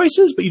lot of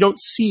choices, but you don't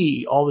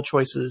see all the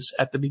choices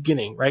at the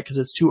beginning, right? Because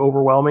it's too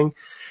overwhelming.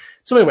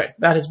 So anyway,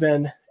 that has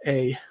been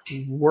a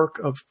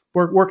work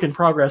in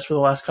progress for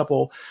the last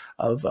couple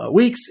of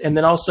weeks. And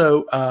then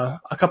also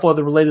a couple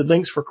other related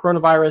links for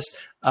coronavirus.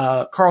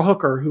 Carl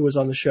Hooker, who was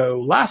on the show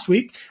last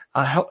week,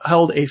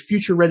 held a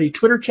Future Ready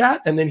Twitter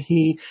chat, and then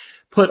he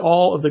put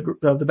all of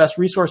the best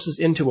resources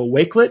into a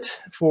Wakelet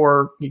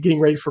for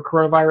getting ready for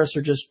coronavirus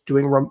or just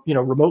doing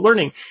remote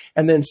learning.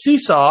 And then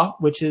Seesaw,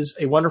 which is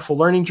a wonderful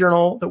learning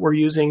journal that we're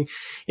using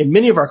in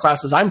many of our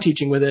classes. I'm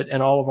teaching with it,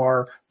 and all of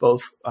our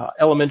both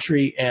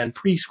elementary and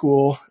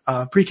preschool,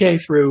 pre-K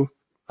through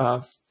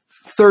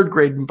third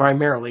grade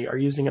primarily are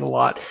using it a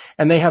lot.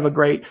 And they have a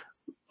great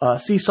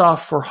Seesaw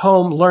for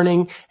home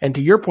learning. And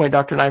to your point,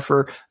 Dr.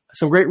 Neifer,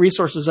 some great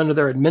resources under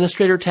their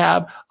administrator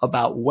tab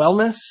about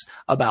wellness,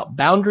 about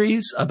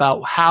boundaries,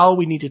 about how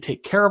we need to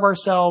take care of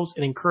ourselves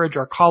and encourage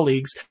our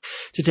colleagues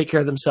to take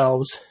care of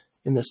themselves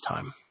in this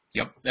time.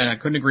 Yep, and I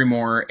couldn't agree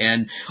more.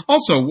 And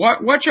also,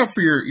 watch out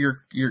for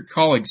your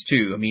colleagues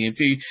too. I mean, if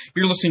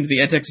you're listening to the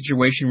EdTech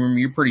Situation Room,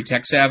 you're pretty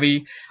tech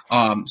savvy.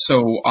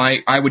 So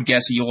I would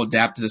guess that you'll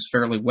adapt to this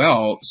fairly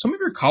well. Some of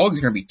your colleagues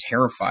are going to be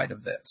terrified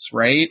of this,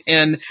 right?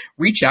 And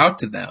reach out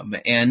to them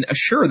and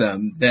assure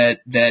them that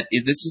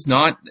this is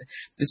not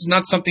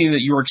something that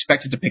you were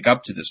expected to pick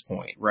up to this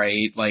point,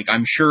 right? Like,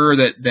 I'm sure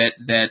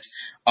that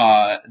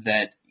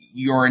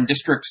you're in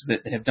districts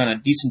that have done a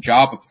decent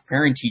job of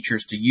preparing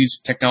teachers to use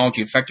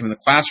technology effectively in the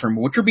classroom.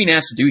 But what you're being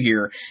asked to do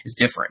here is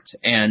different.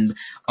 And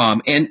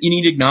you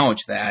need to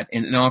acknowledge that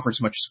and offer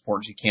as much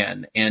support as you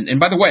can. And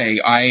by the way,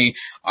 I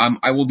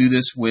will do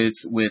this with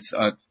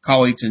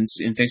colleagues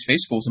in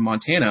face-to-face schools in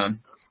Montana.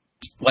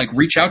 Like,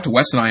 reach out to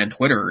Wes and I on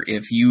Twitter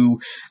if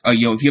you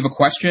if you have a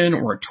question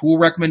or a tool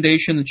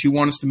recommendation that you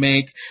want us to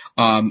make.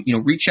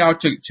 Reach out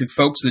to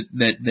folks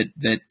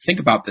that think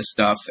about this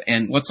stuff,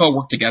 and let's all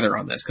work together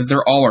on this, because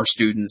they're all our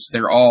students,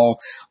 they're all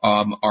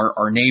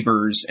our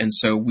neighbors, and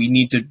so we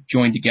need to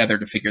join together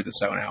to figure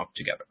this out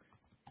together.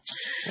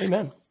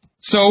 Amen.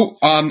 So,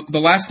 the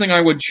last thing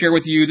I would share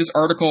with you, this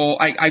article,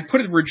 I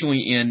put it originally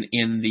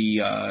in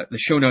the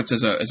show notes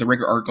as a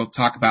regular article to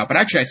talk about, but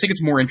actually I think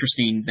it's more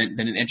interesting than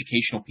an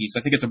educational piece.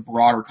 I think it's a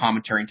broader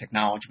commentary in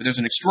technology, but there's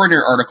an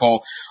extraordinary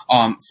article,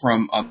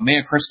 from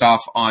Maya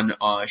Kristof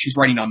she's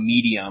writing on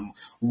Medium,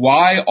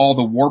 why all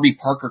the Warby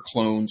Parker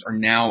clones are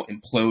now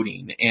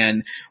imploding.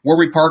 And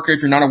Warby Parker,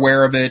 if you're not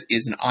aware of it,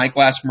 is an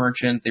eyeglass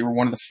merchant. They were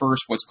one of the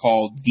first what's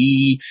called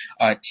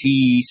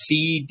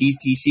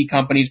DTC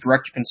companies,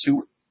 direct to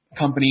consumer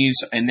companies.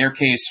 In their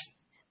case,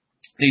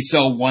 they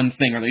sell one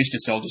thing, or they used to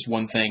sell just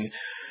one thing,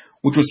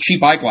 which was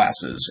cheap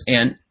eyeglasses.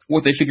 And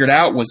what they figured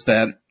out was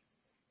that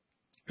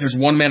there's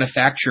one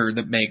manufacturer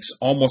that makes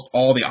almost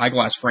all the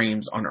eyeglass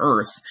frames on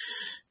Earth.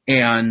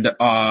 And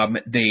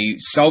they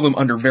sell them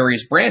under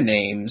various brand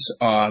names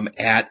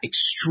at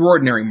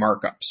extraordinary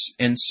markups.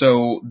 And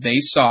so they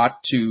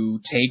sought to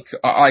take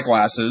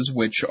eyeglasses,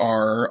 which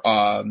are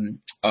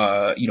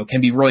can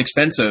be really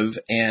expensive,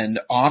 and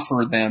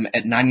offer them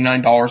at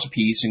 $99 a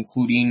piece,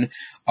 including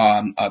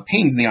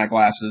panes in the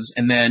eyeglasses,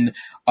 and then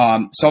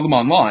sell them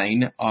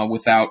online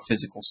without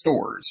physical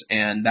stores.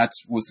 And that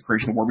was the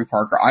creation of Warby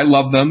Parker. I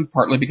love them,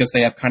 partly because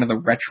they have kind of the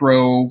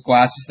retro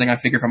glasses thing. I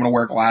figure if I'm going to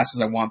wear glasses,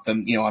 I want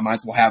them, I might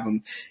as well have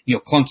them,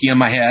 clunky on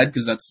my head,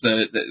 because that's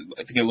I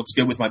think it looks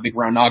good with my big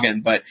round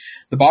noggin. But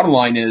the bottom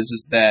line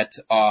is that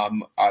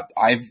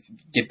I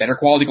get better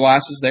quality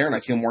glasses there, and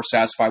I feel more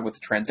satisfied with the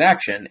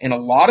transaction. And a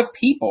lot of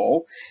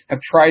people have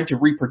tried to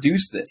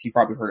reproduce this. You've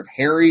probably heard of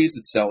Harry's,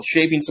 that sells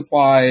shaving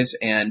supplies,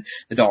 and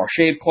the Dollar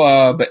Shave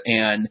Club,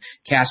 and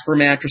Casper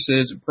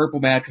mattresses, and Purple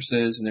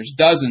mattresses, and there's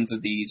dozens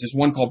of these. There's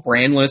one called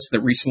Brandless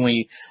that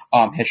recently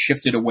has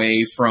shifted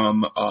away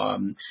from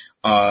kind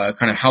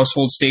of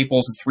household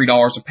staples at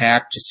 $3 a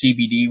pack to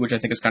CBD, which I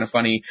think is kind of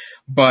funny.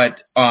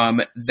 But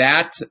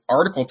that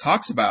article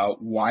talks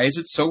about why is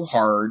it so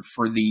hard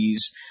for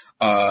these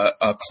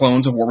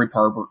clones of Warby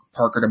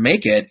Parker to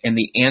make it, and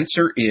the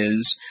answer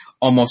is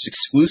almost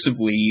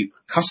exclusively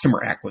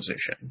customer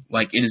acquisition.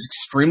 Like, it is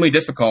extremely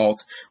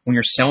difficult when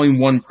you're selling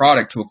one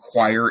product to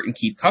acquire and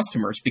keep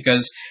customers,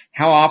 because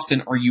how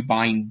often are you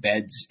buying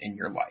beds in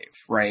your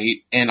life, right?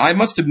 And I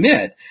must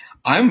admit,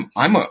 I'm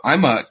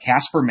a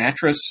Casper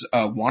mattress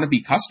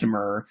wannabe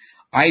customer.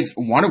 I've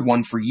wanted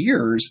one for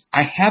years.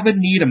 I haven't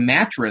needed a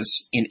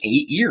mattress in 8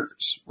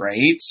 years,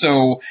 right?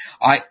 So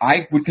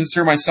I would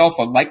consider myself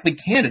a likely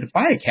candidate to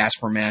buy a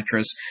Casper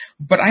mattress,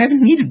 but I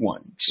haven't needed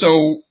one.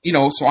 So,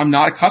 so I'm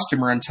not a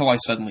customer until I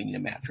suddenly need a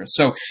mattress.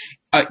 So,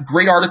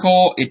 great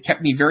article. It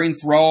kept me very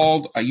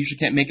enthralled. I usually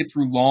can't make it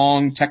through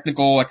long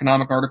technical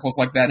economic articles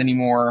like that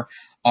anymore.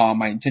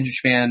 My attention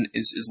span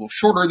is a little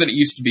shorter than it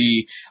used to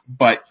be,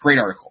 but great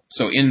article.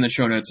 So in the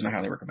show notes, and I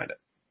highly recommend it.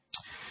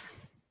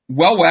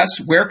 Well, Wes,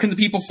 where can the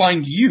people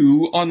find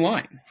you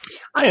online?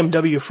 I am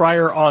W.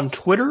 Fryer on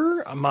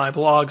Twitter. My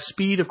blog,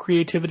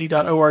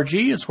 speedofcreativity.org,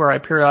 is where I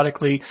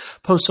periodically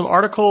post some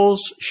articles,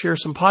 share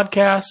some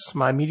podcasts.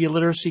 My media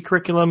literacy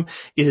curriculum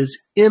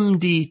is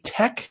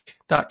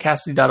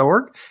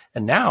mdtech.cassidy.org.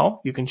 And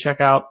now you can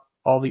check out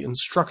all the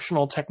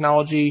instructional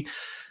technology,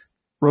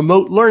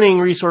 remote learning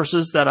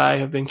resources that I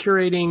have been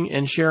curating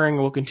and sharing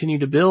and will continue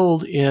to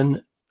build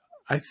in,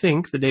 I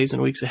think, the days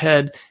and weeks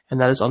ahead, and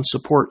that is on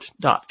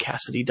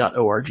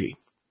support.cassidy.org.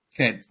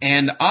 Okay,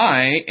 and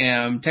I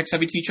am Tech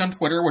Savvy Teach on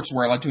Twitter, which is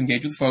where I like to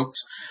engage with folks.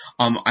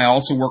 I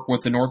also work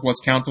with the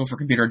Northwest Council for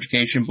Computer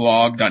Education,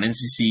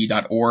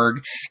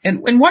 blog.ncc.org,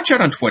 and watch out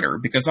on Twitter,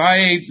 because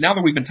now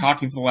that we've been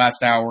talking for the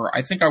last hour,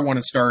 I think I want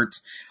to start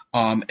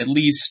at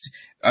least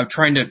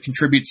trying to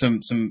contribute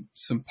some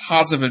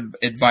positive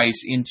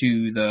advice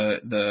into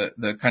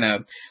the kind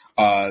of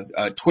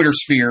Twitter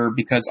sphere,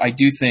 because I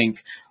do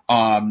think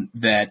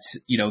that,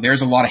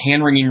 there's a lot of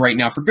hand-wringing right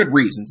now for good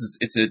reasons.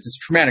 It's a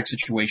traumatic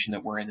situation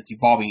that we're in that's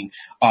evolving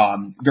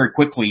very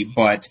quickly.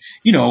 But,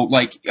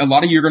 like, a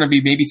lot of you are going to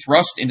be maybe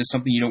thrust into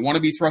something you don't want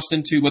to be thrust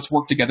into. Let's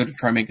work together to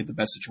try and make it the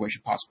best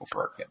situation possible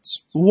for our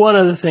kids. One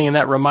other thing, and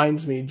that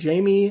reminds me,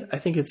 Jamie, I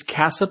think it's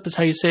Cassup is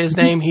how you say his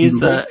name. He's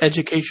the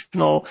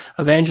educational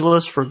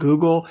evangelist for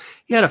Google.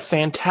 He had a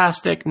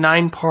fantastic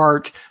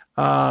 9-part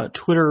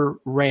Twitter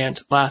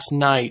rant last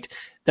night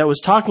that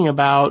was talking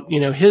about,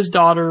 his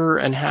daughter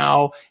and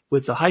how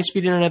with the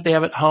high-speed internet they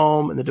have at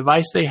home and the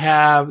device they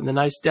have and the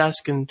nice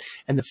desk and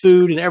the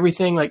food and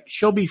everything, like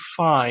she'll be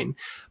fine.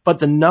 But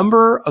the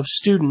number of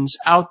students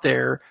out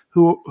there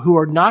who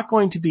are not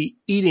going to be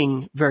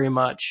eating very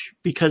much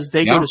because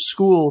they go to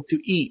school to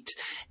eat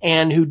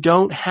and who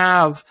don't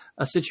have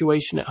a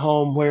situation at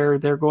home where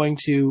they're going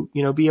to,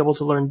 be able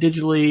to learn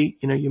digitally.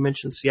 You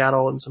mentioned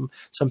Seattle and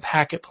some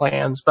packet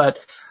plans, but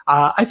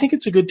I think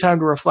it's a good time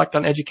to reflect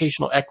on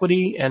educational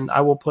equity, and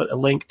I will put a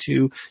link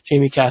to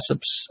Jamie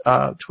Cassip's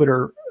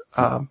Twitter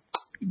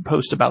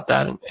post about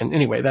that. And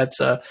anyway, that's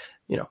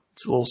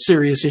it's a little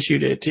serious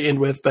issue to end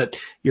with, but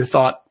your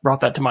thought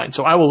brought that to mind.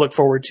 So I will look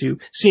forward to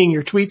seeing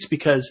your tweets,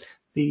 because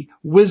the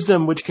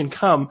wisdom which can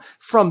come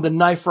from the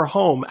Knife for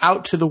Home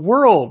out to the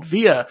world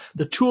via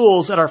the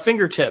tools at our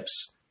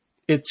fingertips,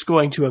 it's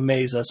going to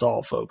amaze us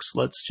all, folks.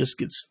 Let's just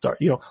get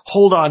started.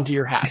 Hold on to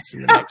your hats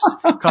in the next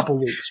couple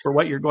weeks for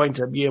what you're going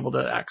to be able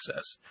to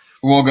access.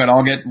 Well, good.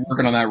 I'll get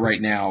working on that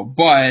right now.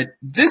 But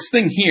this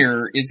thing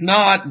here is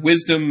not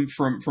wisdom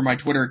from my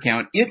Twitter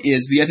account. It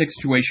is the EdTech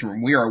Situation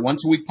Room. We are a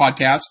once-a-week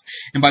podcast.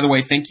 And by the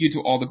way, thank you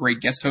to all the great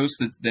guest hosts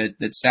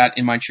that sat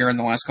in my chair in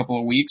the last couple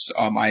of weeks.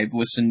 I've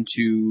listened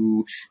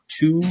to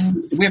two.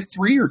 We have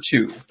three or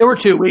two? There were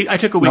two. I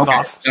took a week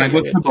off. And I've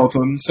listened to both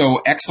of them.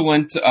 So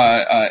excellent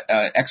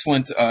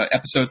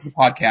episodes of the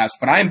podcast.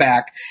 But I am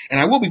back, and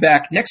I will be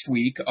back next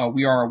week.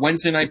 We are a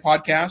Wednesday night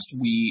podcast.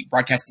 We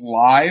broadcast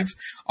live.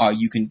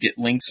 You can get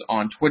links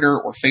on Twitter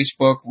or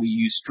Facebook. We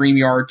use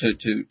StreamYard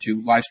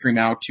to live stream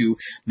out to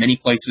many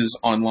places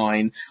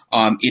online.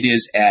 It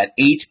is at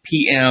 8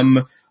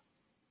 p.m.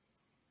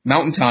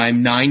 Mountain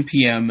Time, 9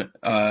 p.m.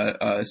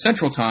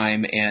 Central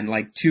Time, and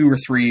like 2 or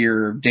 3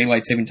 or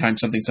Daylight Saving Time,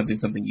 something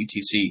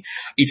UTC.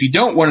 If you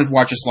don't want to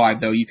watch us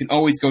live, though, you can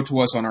always go to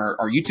us on our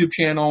YouTube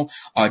channel,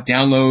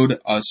 download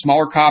a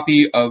smaller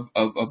copy of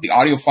the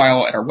audio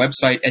file at our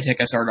website,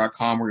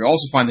 edtechsr.com, where you'll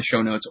also find the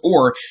show notes,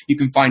 or you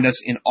can find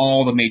us in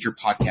all the major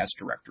podcast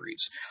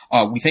directories.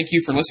 We thank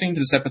you for listening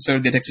to this episode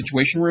of the EdTech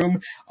Situation Room.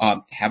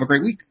 Have a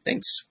great week.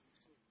 Thanks.